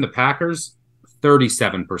comparison, the Packers,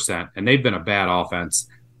 37%, and they've been a bad offense.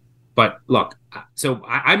 But look, so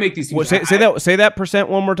I make these teams. Say that percent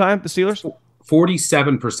one more time, the Steelers?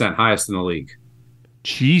 47%, highest in the league.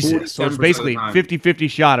 Jesus. So it's basically 50-50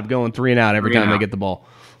 shot of going 3 and out every time they get the ball.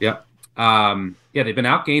 Yep. They've been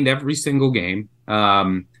outgained every single game.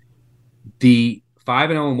 The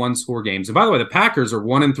 5-0 in one-score games. And by the way, the Packers are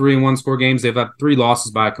 1-3 in one-score games. They've had 3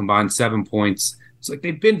 losses by a combined 7 points. It's like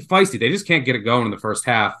they've been feisty. They just can't get it going in the first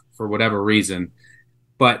half for whatever reason.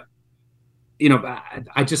 But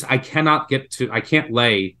I cannot get to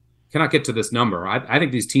this number. I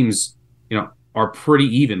think these teams, are pretty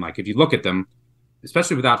even. Like if you look at them,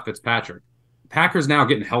 especially without Fitzpatrick, Packers now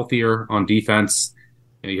getting healthier on defense.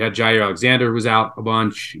 You had Jair Alexander who was out a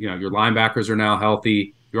bunch. Your linebackers are now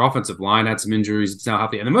healthy. Your offensive line had some injuries. It's now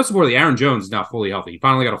healthy. And the most importantly, Aaron Jones is now fully healthy. He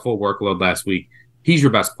finally got a full workload last week. He's your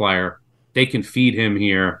best player. They can feed him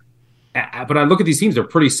here. But I look at these teams, they're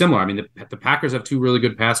pretty similar. I mean, the Packers have 2 really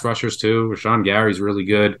good pass rushers too. Rashawn Gary's really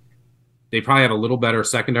good. They probably have a little better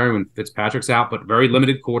secondary when Fitzpatrick's out, but very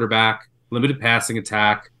limited quarterback, limited passing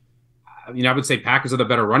attack. I mean, I would say Packers are the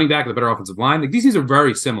better running back, the better offensive line. Like, these teams are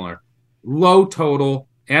very similar. Low total.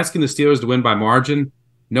 Asking the Steelers to win by margin,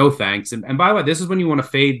 no thanks. And by the way, this is when you want to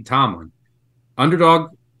fade Tomlin.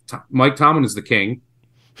 Underdog, Mike Tomlin is the king.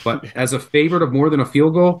 But as a favorite of more than a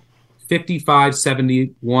field goal,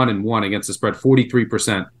 55-71-1 against the spread,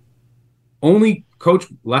 43%. Only coach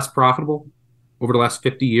less profitable over the last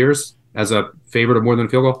 50 years as a favorite of more than a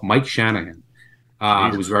field goal, Mike Shanahan,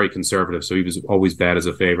 who was very conservative, so he was always bad as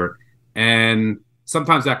a favorite. And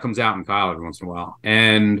sometimes that comes out in Kyle every once in a while.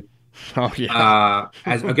 And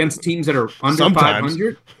as against teams that are under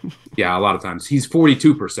 500, a lot of times he's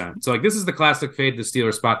 42%. So this is the classic fade the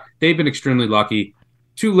Steelers spot. They've been extremely lucky.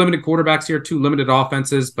 2 limited quarterbacks here, 2 limited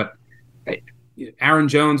offenses, but Aaron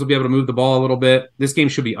Jones will be able to move the ball a little bit. This game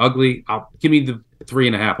should be ugly. Give me the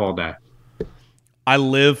 3.5 all day. I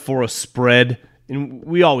live for a spread, and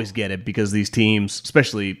we always get it because these teams,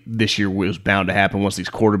 especially this year, was bound to happen once these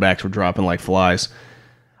quarterbacks were dropping like flies.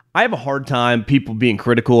 I have a hard time people being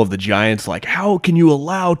critical of the Giants, like, how can you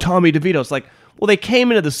allow Tommy DeVito? It's like, well, they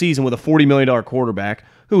came into the season with a $40 million quarterback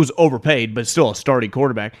who was overpaid, but still a starting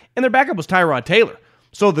quarterback, and their backup was Tyrod Taylor.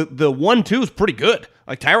 So the 1-2 is pretty good.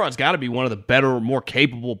 Like, Tyrod's got to be one of the better, more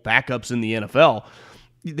capable backups in the NFL.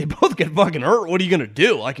 They both get fucking hurt. What are you going to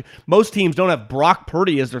do? Like, most teams don't have Brock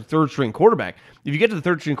Purdy as their third-string quarterback. If you get to the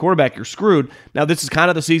third-string quarterback, you're screwed. Now, this is kind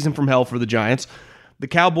of the season from hell for the Giants. The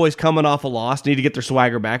Cowboys coming off a loss, need to get their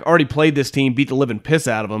swagger back. Already played this team, beat the living piss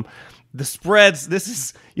out of them. The spreads, this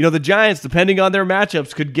is, the Giants, depending on their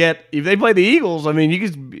matchups, could get, if they play the Eagles, I mean, you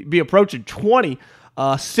could be approaching 20,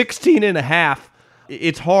 16.5.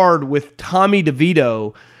 It's hard with Tommy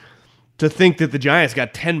DeVito to think that the Giants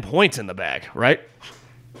got 10 points in the bag, right?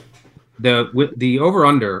 The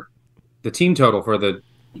over-under, the team total for the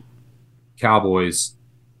Cowboys,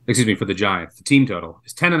 for the Giants, the team total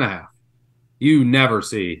is 10.5. You never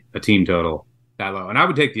see a team total that low. And I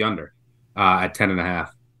would take the under at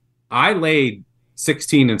 10.5. I laid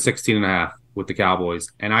 16 and 16.5 with the Cowboys,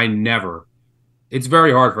 and it's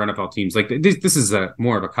very hard for NFL teams. Like, this is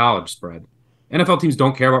more of a college spread. NFL teams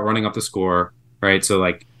don't care about running up the score, right? So,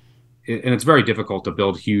 and it's very difficult to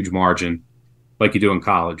build huge margin like you do in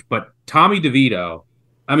college. But Tommy DeVito,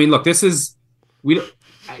 I mean, look, this is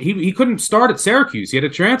he couldn't start at Syracuse. He had to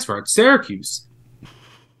transfer at Syracuse.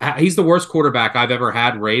 He's the worst quarterback I've ever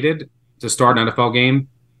had rated to start an NFL game,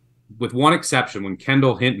 with one exception, when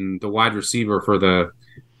Kendall Hinton, the wide receiver for the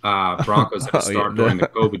Broncos, had to start during the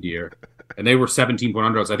COVID year, and they were 17-point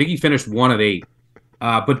underdogs. I think he finished 1 of 8.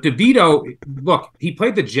 But DeVito, look, he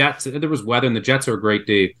played the Jets. There was weather, and the Jets are a great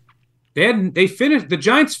day. The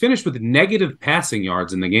Giants finished with negative passing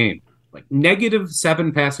yards in the game, like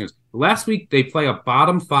 -7 passing yards. Last week, they play a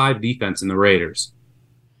bottom 5 defense in the Raiders.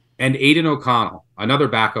 And Aiden O'Connell, another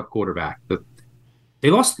backup quarterback. They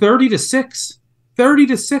lost 30-6.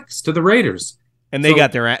 30-6 to the Raiders. And they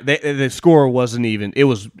got the score wasn't even, it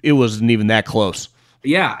wasn't even that close.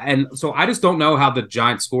 Yeah, and so I just don't know how the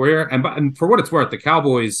Giants score here. And for what it's worth, the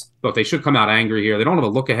Cowboys, look, they should come out angry here. They don't have a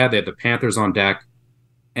look ahead. They have the Panthers on deck.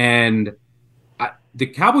 And the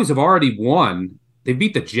Cowboys have already won. They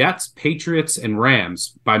beat the Jets, Patriots, and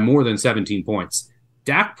Rams by more than 17 points.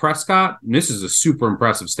 Dak Prescott, and this is a super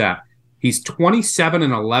impressive stat, he's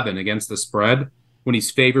 27-11 against the spread when he's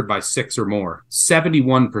favored by 6 or more.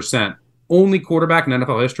 71%. Only quarterback in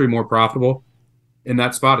NFL history more profitable in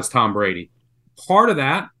that spot is Tom Brady. Part of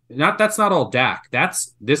that, that's not all Dak.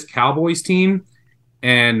 That's this Cowboys team,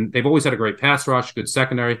 and they've always had a great pass rush, good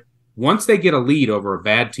secondary. Once they get a lead over a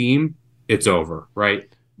bad team, it's over, right?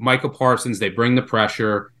 Michael Parsons, they bring the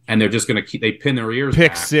pressure, and they're just going to they pin their ears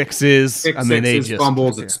Pick back. sixes. They just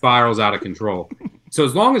fumbles, it spirals out of control. So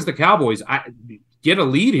as long as the Cowboys get a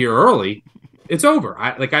lead here early, it's over.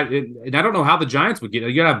 And I don't know how the Giants would get it.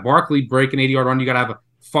 You got to have Barkley break an 80-yard run. You got to have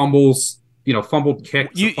fumbles, fumbled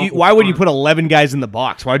kicks. Why would you put 11 guys in the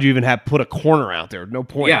box? Why would you even put a corner out there? No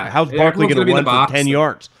point. Yeah, how's Barkley going to run for 10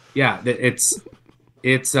 yards? Yeah,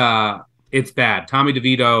 it's bad. Tommy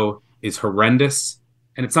DeVito is horrendous,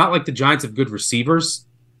 and it's not like the Giants have good receivers.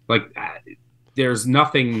 Like, there's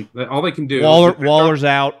nothing. All they can do. Waller's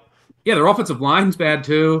out. Yeah, their offensive line's bad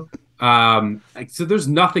too. So there's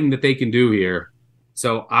nothing that they can do here.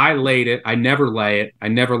 So I laid it. I never lay it. I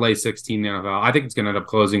never lay 16 in the NFL. I think it's going to end up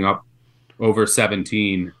closing up over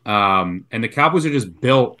 17. And the Cowboys are just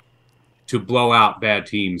built to blow out bad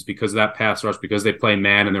teams because of that pass rush, because they play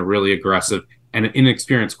man and they're really aggressive. And an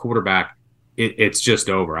inexperienced quarterback, it's just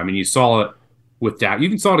over. I mean, you saw it with Dak. You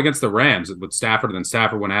even saw it against the Rams with Stafford, and then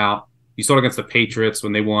Stafford went out. You saw it against the Patriots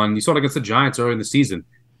when they won. You saw it against the Giants early in the season.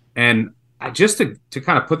 And just to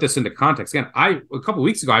kind of put this into context, again, a couple of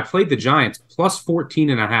weeks ago, I played the Giants plus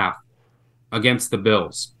 14.5 against the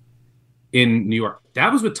Bills in New York.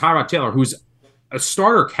 That was with Tyrod Taylor, who's a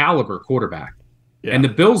starter caliber quarterback. Yeah. And the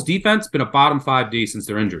Bills defense been a bottom 5D since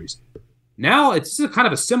their injuries. Now it's kind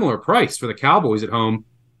of a similar price for the Cowboys at home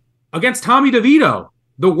against Tommy DeVito,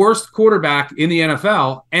 the worst quarterback in the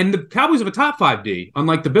NFL. And the Cowboys have a top 5D,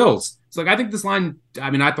 unlike the Bills. It's like, I think this line,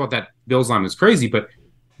 I thought that Bills line was crazy, but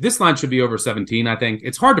this line should be over 17, I think.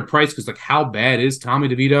 It's hard to price because, how bad is Tommy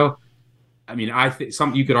DeVito? I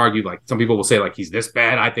think you could argue, some people will say, he's this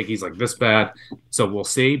bad. I think he's, this bad. So we'll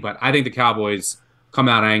see. But I think the Cowboys come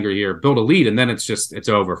out angry here, build a lead, and then it's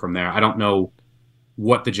over from there. I don't know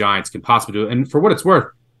what the Giants can possibly do. And for what it's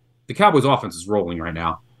worth, the Cowboys' offense is rolling right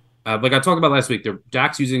now. Like I talked about last week,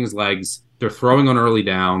 Dak's using his legs. They're throwing on early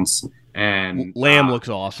downs. And Lamb looks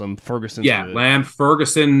awesome. Ferguson's good. Lamb,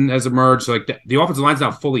 Ferguson has emerged. So the offensive line's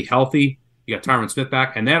now fully healthy. You got Tyron Smith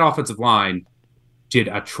back, and that offensive line did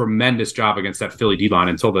a tremendous job against that Philly D line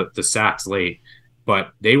until the sacks late.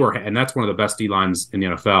 But and that's one of the best D lines in the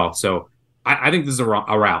NFL. So I think this is a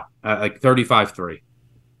route, 35-3.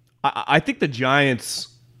 I think the Giants,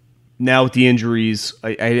 now with the injuries,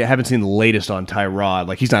 I haven't seen the latest on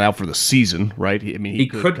Tyrod. He's not out for the season, right? He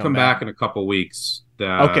could come back in a couple weeks.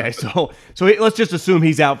 Okay, so let's just assume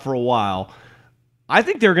he's out for a while. I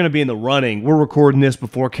think they're going to be in the running. We're recording this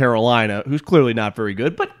before Carolina, who's clearly not very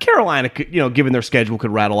good, but Carolina, given their schedule, could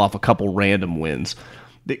rattle off a couple random wins.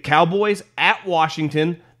 The Cowboys at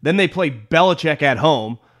Washington, then they play Belichick at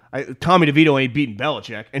home. Tommy DeVito ain't beating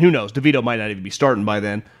Belichick, and who knows, DeVito might not even be starting by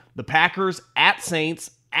then. The Packers at Saints,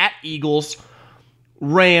 at Eagles,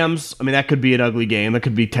 Rams, that could be an ugly game. That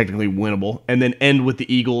could be technically winnable. And then end with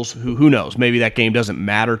the Eagles, who knows? Maybe that game doesn't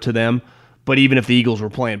matter to them. But even if the Eagles were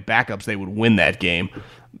playing backups, they would win that game.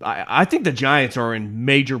 I think the Giants are in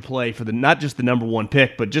major play for not just the number one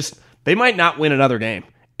pick, but just they might not win another game.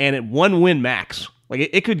 And at one win max,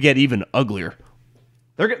 it could get even uglier.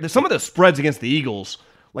 Some of the spreads against the Eagles,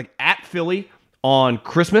 at Philly on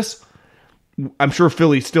Christmas, I'm sure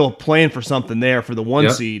Philly's still playing for something there for the one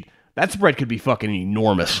seed. That spread could be fucking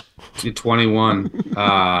enormous. 21.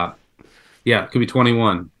 Yeah, it could be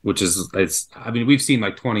 21, which is we've seen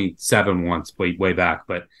like 27 once way back,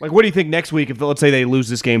 but like, what do you think next week if let's say they lose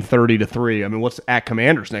this game 30-3? I mean, what's at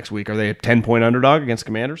Commanders next week? Are they a 10-point underdog against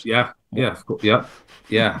Commanders? Yeah. Yeah,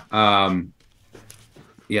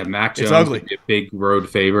 Mac Jones It's ugly. Could be a big road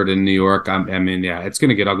favorite in New York. It's going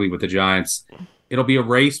to get ugly with the Giants. It'll be a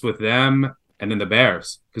race with them and then the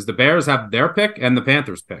Bears, because the Bears have their pick and the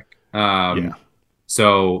Panthers pick.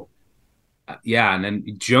 So, and then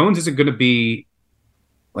Jones isn't going to be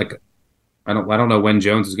like, I don't know when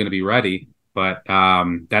Jones is going to be ready, but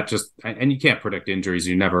that just, and you can't predict injuries.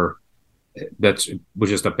 That was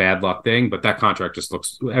just a bad luck thing, but that contract just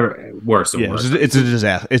looks worse and worse. It's a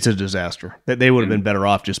disaster. It's a disaster. They would have been better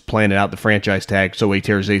off just planning out the franchise tag so he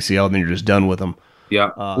tears ACL, and then you're just done with him.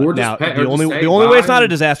 Yeah. The only way it's not a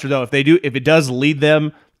disaster though, if it does lead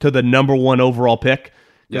them to the number 1 overall pick,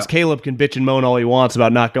 because Caleb can bitch and moan all he wants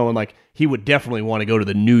about not going. Like, he would definitely want to go to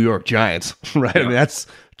the New York Giants, right? I mean, that's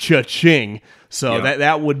cha-ching. So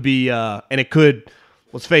that would be, and it could.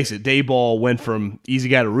 Let's face it, Dayball went from easy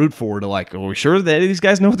guy to root for to like, are we sure that these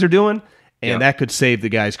guys know what they're doing? And that could save the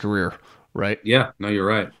guy's career, right? Yeah, no, you're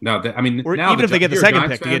right. No, or now even if they get the second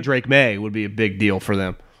pick to get Drake May, would be a big deal for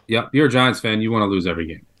them. Yeah, you're a Giants fan. You want to lose every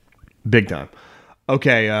game. Big time.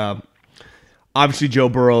 Okay, obviously Joe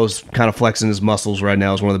Burrow's kind of flexing his muscles right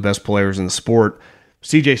now as one of the best players in the sport.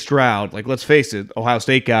 CJ Stroud, like, let's face it, Ohio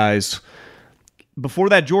State guys, before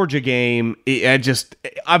that Georgia game,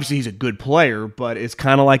 obviously he's a good player, but it's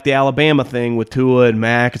kind of like the Alabama thing with Tua and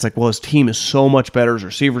Mac. It's like, well, his team is so much better. His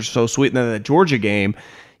receivers are so sweet. And then that Georgia game,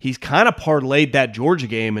 he's kind of parlayed that Georgia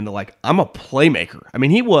game into like, I'm a playmaker. I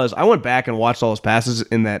mean, I went back and watched all his passes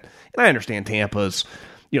in that, and I understand Tampa's,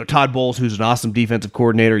 Todd Bowles, who's an awesome defensive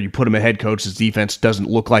coordinator. You put him at head coach, his defense doesn't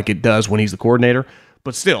look like it does when he's the coordinator.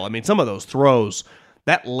 But still, I mean, some of those throws,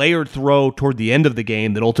 that layered throw toward the end of the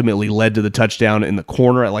game that ultimately led to the touchdown in the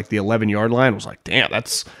corner at like the 11-yard line was like, damn,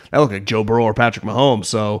 that looked like Joe Burrow or Patrick Mahomes.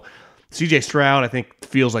 So CJ Stroud, I think,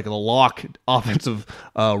 feels like the lock offensive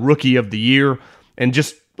rookie of the year, and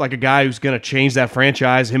just like a guy who's going to change that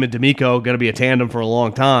franchise. Him and D'Amico going to be a tandem for a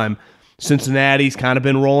long time. Cincinnati's kind of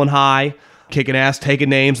been rolling high, kicking ass, taking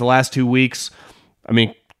names the last 2 weeks. I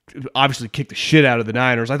mean, obviously kicked the shit out of the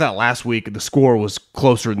Niners. I thought last week the score was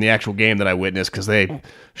closer than the actual game that I witnessed because they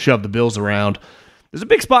shoved the Bills around. There's a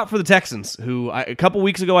big spot for the Texans, who a couple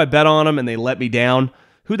weeks ago I bet on them and they let me down.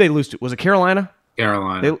 Who'd they lose to? Was it Carolina?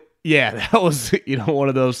 Carolina. That was one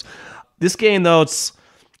of those. This game though, it's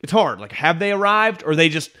hard. Like, have they arrived, or are they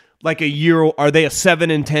just like a year? Are they a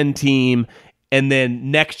 7-10 team? And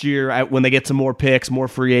then next year, when they get some more picks, more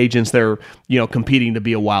free agents, they're competing to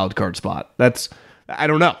be a wild card spot. I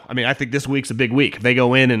don't know. I mean, I think this week's a big week. If they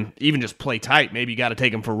go in and even just play tight, maybe you got to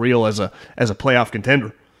take them for real as a playoff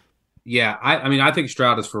contender. Yeah, I think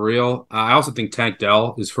Stroud is for real. I also think Tank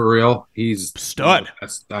Dell is for real. He's stud.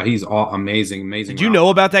 He's amazing. Did you know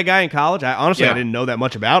about that guy in college? I didn't know that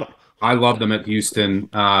much about him. I loved him at Houston.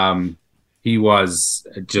 He was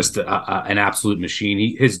just an absolute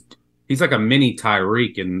machine. He's like a mini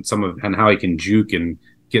Tyreek in how he can juke and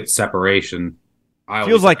get separation.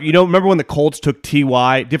 Feels like, remember when the Colts took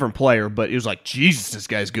T.Y., different player, but it was like, Jesus, this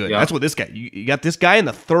guy's good. Yeah. That's what this guy, you got this guy in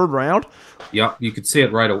the 3rd round? Yeah, you could see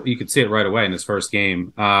it right away in his first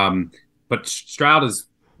game. But Stroud is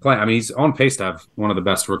playing, he's on pace to have one of the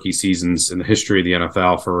best rookie seasons in the history of the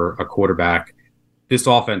NFL for a quarterback. This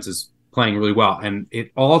offense is playing really well, and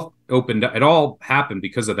it all happened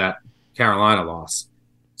because of that Carolina loss.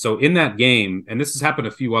 So in that game, and this has happened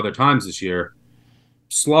a few other times this year,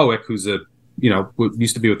 Slowick, who's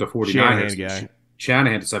used to be with the 49ers.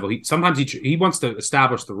 Shanahan disciple. Sometimes he wants to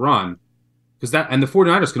establish the run, and the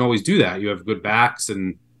 49ers can always do that. You have good backs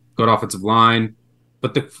and good offensive line,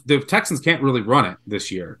 but the Texans can't really run it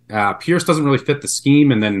this year. Pierce doesn't really fit the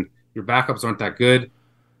scheme, and then your backups aren't that good.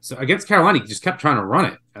 So against Carolina, he just kept trying to run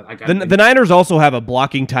it. The Niners also have a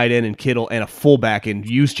blocking tight end in Kittle and a fullback in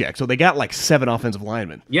Juszczyk, so they got like 7 offensive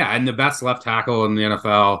linemen. Yeah, and the best left tackle in the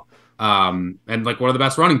NFL. And like one of the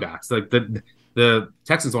best running backs. Like the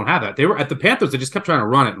Texans don't have that. They were at the Panthers. They just kept trying to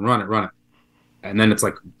run it. And then it's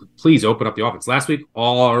like, please open up the offense. Last week,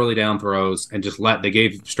 all early down throws and they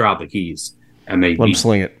gave Stroud the keys, and they let him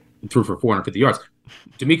sling it. Threw for 450 yards.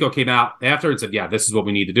 D'Amico came out after and said, yeah, this is what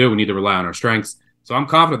we need to do. We need to rely on our strengths. So I'm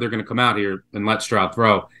confident they're going to come out here and let Stroud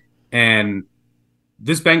throw. And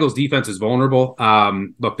this Bengals defense is vulnerable.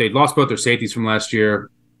 Look, they lost both their safeties from last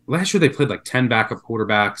year. Last year, they played like 10 backup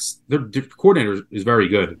quarterbacks. Their coordinator is very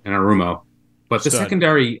good in Arumo. But the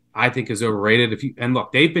secondary, I think, is overrated. And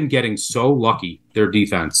look, they've been getting so lucky, their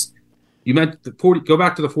defense. You meant go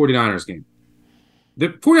back to the 49ers game. The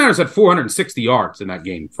 49ers had 460 yards in that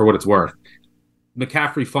game, for what it's worth.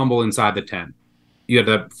 McCaffrey fumble inside the 10. You had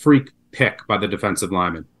a freak pick by the defensive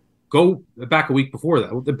lineman. Go back a week before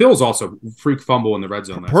that. The Bills also freak fumble in the red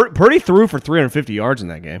zone. Purdy threw for 350 yards in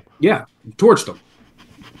that game. Yeah, torched them.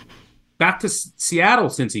 Back to Seattle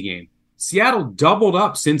Cincy game. Seattle doubled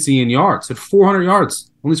up Cincy in yards at 400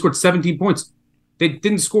 yards. Only scored 17 points. They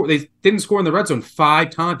didn't score. They didn't score in the red zone 5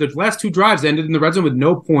 times. The last 2 drives ended in the red zone with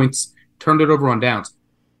no points. Turned it over on downs.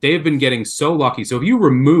 They have been getting so lucky. So if you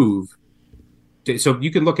remove, so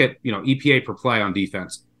you can look at EPA per play on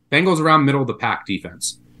defense. Bengals around middle of the pack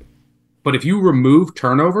defense. But if you remove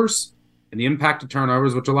turnovers and the impact of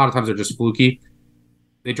turnovers, which a lot of times are just fluky,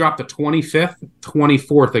 they dropped to 25th,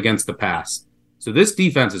 24th against the pass. So this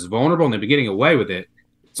defense is vulnerable, and they've been getting away with it.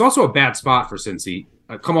 It's also a bad spot for Cincy.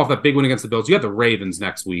 Come off that big win against the Bills. You have the Ravens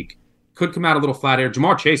next week. Could come out a little flat here.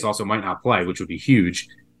 Jamar Chase also might not play, which would be huge.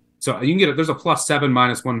 So you can get there's a +7,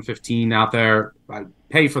 -115 out there. I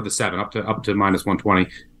pay for the 7 up to -120.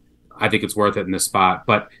 I think it's worth it in this spot.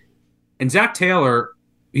 And Zach Taylor,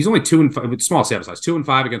 he's only 2-5 with small sample size,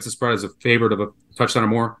 2-5 against the spread as a favorite of a touchdown or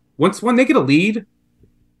more. When they get a lead,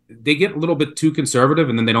 they get a little bit too conservative,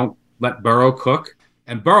 and then they don't let Burrow cook.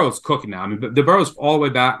 And Burrow's cooking now. I mean, the Burrow's all the way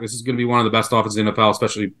back. This is going to be one of the best offenses in the NFL,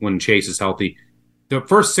 especially when Chase is healthy. The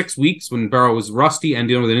first 6 weeks when Burrow was rusty and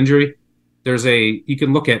dealing with an injury, you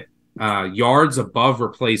can look at yards above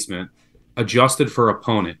replacement adjusted for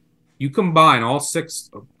opponent. You combine all 6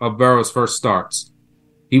 of Burrow's first starts,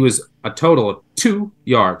 he was a total of 2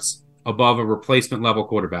 yards above a replacement level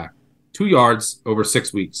quarterback. 2 yards over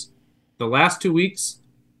 6 weeks. The last 2 weeks,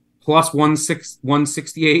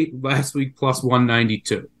 +168, last week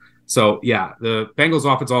 +192. So yeah, the Bengals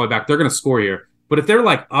offense all the way back. They're going to score here, but if they're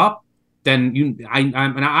like up, then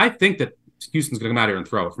I think that Houston's going to come out here and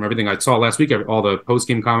throw it. From everything I saw last week, all the post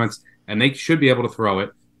game comments, and they should be able to throw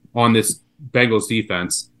it on this Bengals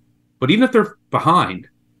defense. But even if they're behind,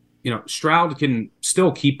 Stroud can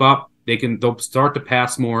still keep up. They'll start to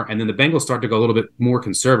pass more, and then the Bengals start to go a little bit more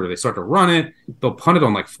conservative. They start to run it. They'll punt it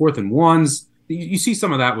on like 4th and 1s. You see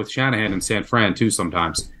some of that with Shanahan and San Fran too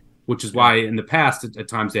sometimes, which is why in the past at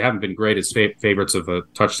times they haven't been great as favorites of a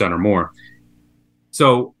touchdown or more.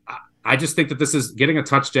 So I just think that this is getting a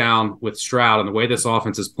touchdown with Stroud and the way this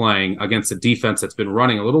offense is playing against a defense that's been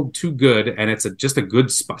running a little too good, and it's just a good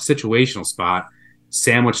situational spot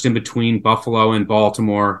sandwiched in between Buffalo and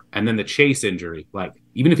Baltimore, and then the Chase injury. Like,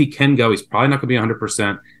 even if he can go, he's probably not going to be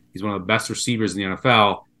 100%. He's one of the best receivers in the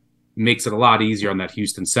NFL. Makes it a lot easier on that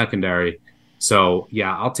Houston secondary. So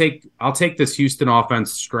yeah, I'll take this Houston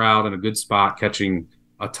offense, Stroud in a good spot, catching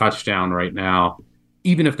a touchdown right now.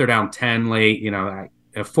 Even if they're down 10 late, I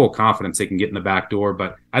have full confidence they can get in the back door.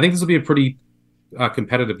 But I think this will be a pretty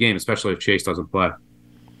competitive game, especially if Chase doesn't play.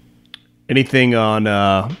 Anything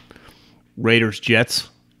on Raiders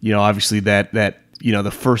Jets? Obviously that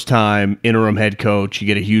the first time interim head coach, you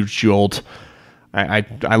get a huge jolt.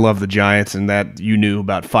 I love the Giants, and that you knew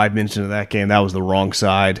about 5 minutes into that game that was the wrong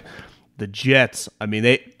side. The Jets, I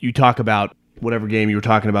mean, you talk about whatever game you were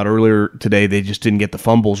talking about earlier today, they just didn't get the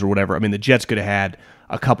fumbles or whatever. I mean, the Jets could have had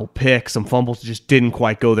a couple picks. Some fumbles just didn't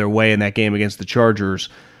quite go their way in that game against the Chargers.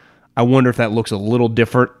 I wonder if that looks a little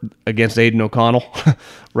different against Aiden O'Connell,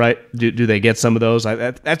 right? Do they get some of those?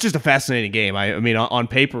 That's just a fascinating game. I mean, on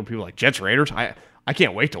paper, people are like, Jets, Raiders, I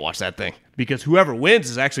can't wait to watch that thing because whoever wins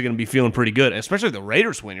is actually going to be feeling pretty good, especially if the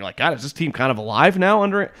Raiders win. You're like, God, is this team kind of alive now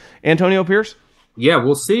under Antonio Pierce? Yeah,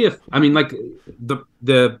 we'll see if you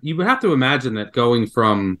would have to imagine that going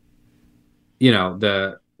from they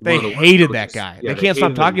hated that guy. Yeah, they can't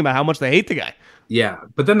stop talking about how much they hate the guy. Yeah,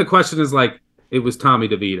 but then the question is it was Tommy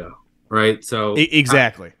DeVito, right? So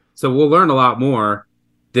exactly. So we'll learn a lot more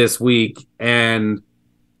this week. And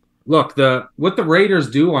look, what the Raiders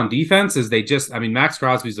do on defense is Max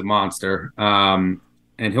Crosby's a monster.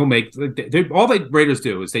 And he'll make all the Raiders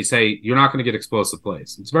do is they say you're not going to get explosive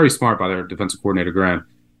plays. It's very smart by their defensive coordinator Graham.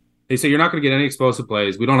 They say you're not going to get any explosive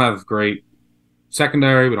plays. We don't have great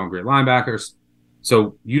secondary. We don't have great linebackers.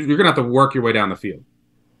 So you're going to have to work your way down the field.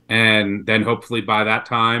 And then hopefully by that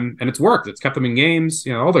time, and it's worked. It's kept them in games.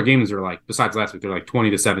 All their games are besides last week, they're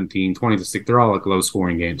 20-17, 20-6. They're all low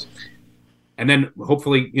scoring games. And then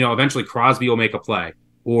hopefully, eventually Crosby will make a play,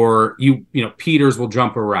 or Peters will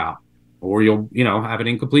jump a route. Or you'll, have an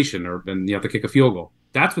incompletion, or then you have to kick a field goal.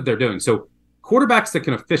 That's what they're doing. So quarterbacks that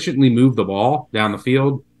can efficiently move the ball down the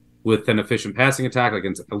field with an efficient passing attack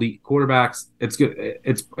against elite quarterbacks, it's good.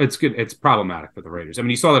 It's good. It's problematic for the Raiders. I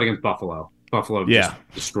mean, you saw that against Buffalo. Buffalo just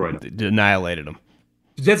destroyed them. Annihilated them.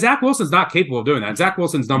 Zach Wilson's not capable of doing that. Zach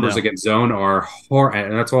Wilson's numbers against zone are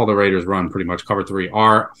and that's all the Raiders run pretty much, cover 3,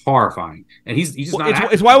 are horrifying. And he's just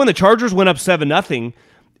not. It's why when the Chargers went up 7-0,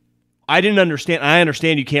 I didn't understand. I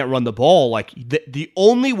understand you can't run the ball. Like the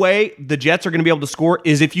only way the Jets are going to be able to score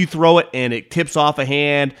is if you throw it and it tips off a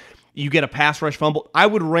hand, you get a pass rush fumble. I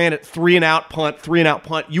would ran it 3-and-out punt, 3-and-out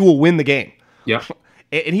punt. You will win the game. Yep.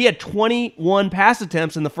 And he had 21 pass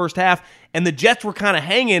attempts in the first half, and the Jets were kind of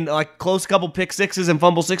hanging, like close couple pick sixes and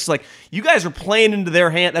fumble sixes. Like, you guys are playing into their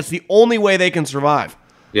hand. That's the only way they can survive.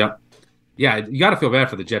 Yeah. Yeah, you got to feel bad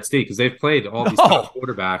for the Jets, because they've played all these top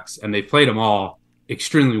quarterbacks, and they've played them all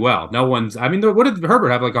extremely well. No one's – I mean, what did Herbert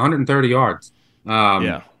have, like 130 yards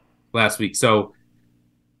last week? So,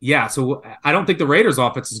 yeah, so I don't think the Raiders'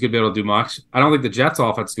 offense is going to be able to do much. I don't think the Jets'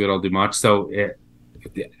 offense is going to be able to do much. So,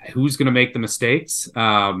 who's going to make the mistakes?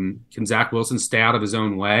 Can Zach Wilson stay out of his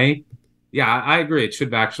own way? Yeah, I agree. It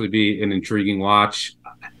should actually be an intriguing watch.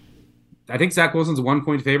 I think Zach Wilson's a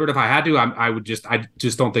 1-point favorite. If I had to, I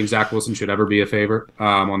just don't think Zach Wilson should ever be a favorite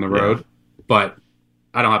on the road. Yeah. But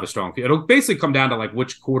I don't have a strong feel. It'll basically come down to like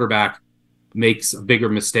which quarterback makes a bigger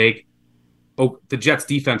mistake. Oh, the Jets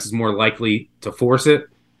defense is more likely to force it,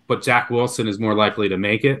 but Zach Wilson is more likely to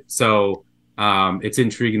make it. So it's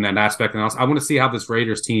intriguing, that aspect. And I want to see how this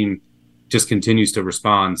Raiders team just continues to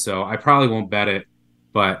respond. So I probably won't bet it,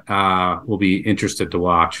 but we'll be interested to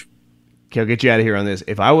watch. Okay, I'll get you out of here on this.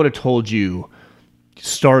 If I would have told you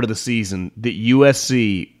start of the season that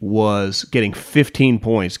USC was getting 15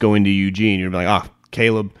 points going to Eugene, you'd be like,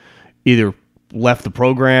 Caleb either left the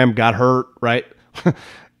program, got hurt, right?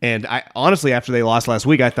 And I honestly, after they lost last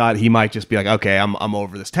week, I thought he might just be like, okay, I'm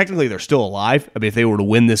over this. Technically, they're still alive. I mean, if they were to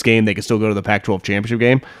win this game, they could still go to the Pac-12 championship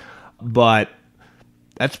game. But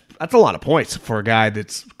that's a lot of points for a guy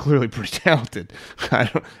that's clearly pretty talented.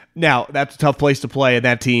 Now, that's a tough place to play, and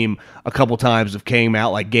that team a couple times have came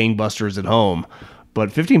out like gangbusters at home.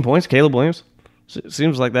 But 15 points, Caleb Williams,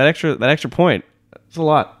 seems like that extra point. That's a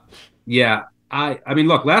lot. Yeah. I mean,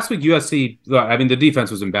 look, last week USC, the defense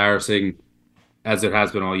was embarrassing, as it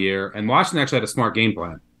has been all year. And Washington actually had a smart game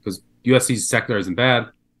plan, because USC's secondary isn't bad.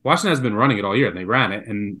 Washington has been running it all year, and they ran it,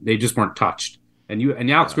 and they just weren't touched.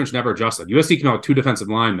 And Alex Grinch never adjusted. USC came out with 2 defensive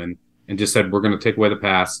linemen and just said, we're going to take away the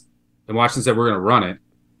pass. And Washington said, we're going to run it.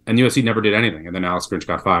 And USC never did anything. And then Alex Grinch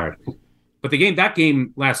got fired. But that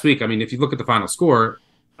game last week, I mean, if you look at the final score,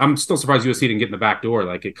 I'm still surprised USC didn't get in the back door.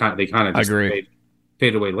 Like, they kind of just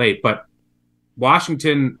faded away late. But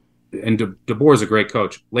Washington, and DeBoer is a great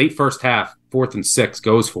coach. Late first half, 4th and 6,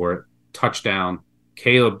 goes for it. Touchdown.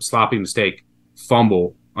 Caleb, sloppy mistake.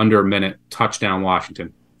 Fumble, under a minute. Touchdown,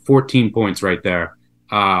 Washington. 14 points right there,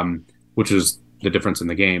 which is the difference in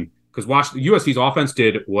the game. Because USC's offense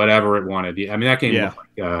did whatever it wanted. I mean, that game looked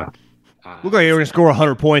like they were going to score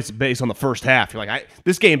 100 points based on the first half. You're like,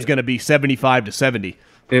 this game's going to be 75-70.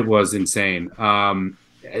 It was insane.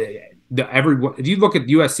 If you look at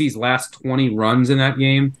USC's last 20 runs in that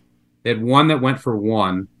game, they had one that went for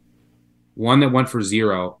 1 that went for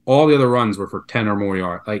 0. All the other runs were for 10 or more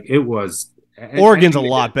yards. Like, it was. Oregon's a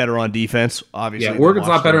lot better on defense, obviously. Yeah, Oregon's a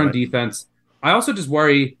lot better on defense. I also just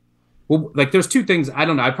worry. Well, like, there's 2 things. I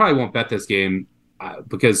don't know. I probably won't bet this game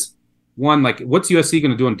because, one, like, what's USC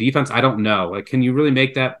going to do on defense? I don't know. Like, can you really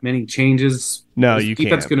make that many changes? No, you can't.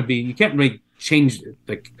 Defense going to be. You can't really change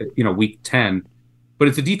week 10. But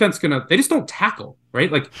it's a defense going to. They just don't tackle,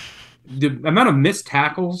 right? Like, the amount of missed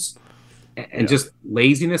tackles and just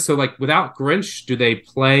laziness. So, like, without Grinch, do they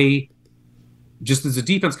play? Just as the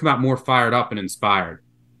defense come out more fired up and inspired,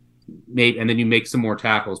 and then you make some more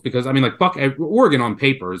tackles. Because, I mean, like, Oregon on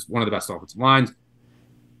paper is one of the best offensive lines.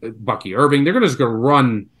 Bucky Irving, they're just going to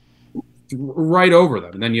run right over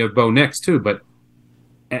them. And then you have Bo Nix, too. But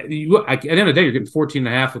at the end of the day, you're getting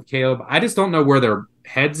 14.5 with Caleb. I just don't know where their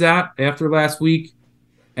head's at after last week.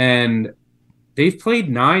 And they've played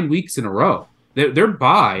 9 weeks in a row. Their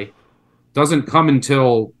bye doesn't come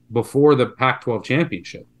until before the Pac-12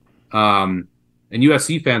 championship. And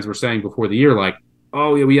USC fans were saying before the year, like,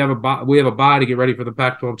 "Oh yeah, we have a bye to get ready for the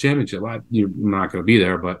Pac-12 championship." You're not going to be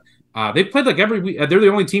there, but they played like every week. They're the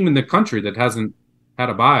only team in the country that hasn't had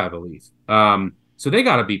a bye, I believe. So they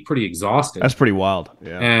got to be pretty exhausted. That's pretty wild.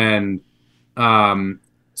 Yeah. And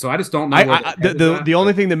so I just don't know. The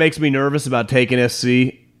only thing that makes me nervous about taking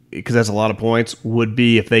SC, because that's a lot of points, would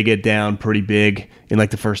be if they get down pretty big in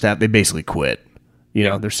like the first half, they basically quit.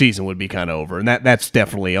 Their season would be kind of over, and that's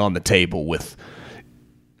definitely on the table with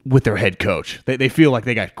their head coach. They feel like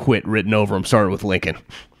they got quit written over them, started with Lincoln.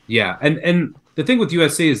 Yeah, and the thing with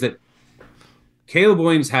USC is that Caleb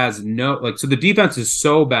Williams has so the defense is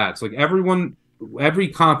so bad. So like every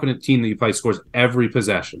competent team that you play scores every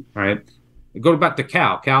possession, right? Go back to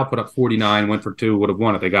Cal. Cal put up 49, went for 2, would have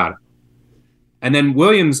won if they got it. And then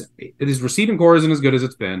Williams, his receiving core isn't as good as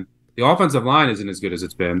it's been. The offensive line isn't as good as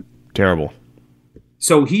it's been. Terrible.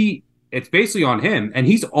 So it's basically on him, and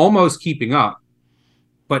he's almost keeping up,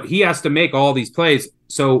 but he has to make all these plays.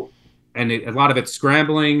 So, a lot of it's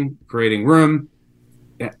scrambling, creating room.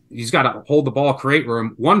 He's got to hold the ball, create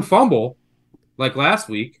room. One fumble, like last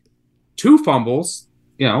week, 2 fumbles,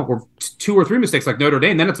 or 2 or 3 mistakes like Notre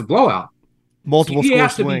Dame, then it's a blowout. Multiple score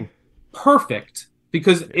swing. Perfect,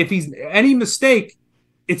 because if he's any mistake,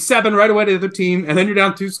 it's 7 right away to the other team, and then you're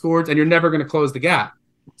down 2 scores, and you're never going to close the gap.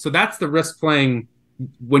 So that's the risk playing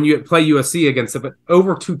when you play USC against it. But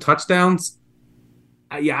over 2 touchdowns,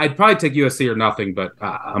 I'd probably take USC or nothing. But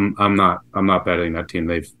I'm not betting that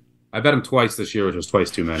team. I bet them twice this year, which was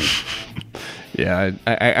twice too many. Yeah,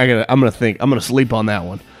 I'm gonna sleep on that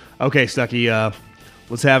one. Okay, Stuckey,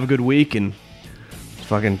 let's have a good week and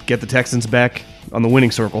fucking get the Texans back on the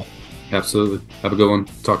winning circle. Absolutely. Have a good one.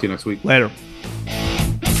 Talk to you next week. Later.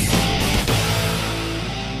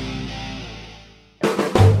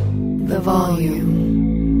 The volume.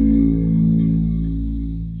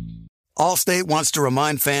 Allstate wants to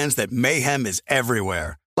remind fans that mayhem is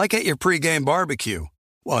everywhere, like at your pregame barbecue.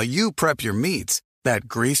 While you prep your meats, that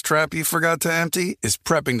grease trap you forgot to empty is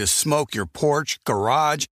prepping to smoke your porch,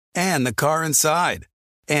 garage, and the car inside.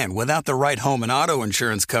 And without the right home and auto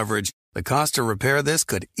insurance coverage, the cost to repair this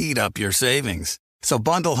could eat up your savings. So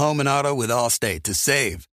bundle home and auto with Allstate to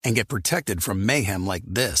save and get protected from mayhem like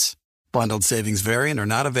this. Bundled savings vary and are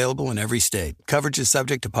not available in every state. Coverage is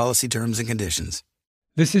subject to policy terms and conditions.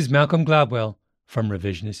 This is Malcolm Gladwell from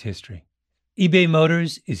Revisionist History. eBay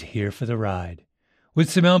Motors is here for the ride. With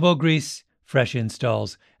some elbow grease, fresh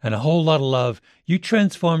installs, and a whole lot of love, you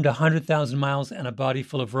transformed 100,000 miles and a body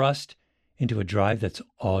full of rust into a drive that's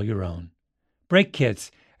all your own. Brake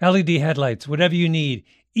kits, LED headlights, whatever you need,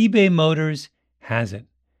 eBay Motors has it.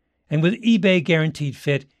 And with eBay Guaranteed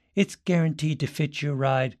Fit, it's guaranteed to fit your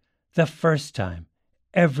ride the first time,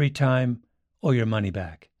 every time, or your money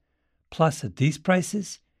back. Plus, at these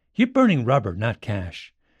prices, you're burning rubber, not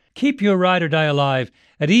cash. Keep your ride or die alive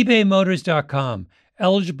at ebaymotors.com.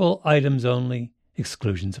 Eligible items only.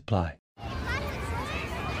 Exclusions apply.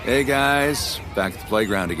 Hey, guys. Back at the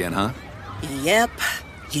playground again, huh? Yep.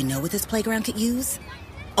 You know what this playground could use?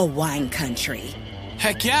 A wine country.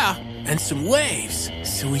 Heck yeah. And some waves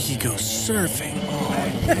so we could go surfing.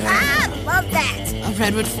 Oh, yeah. Ah, love that. A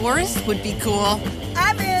redwood forest would be cool.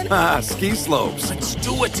 I'm in. Ski slopes. Let's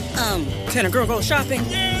do it. Can a girl go shopping?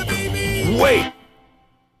 Yeah, baby. Wait.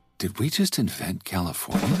 Did we just invent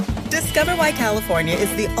California? Discover why California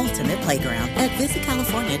is the ultimate playground at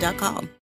visitcalifornia.com.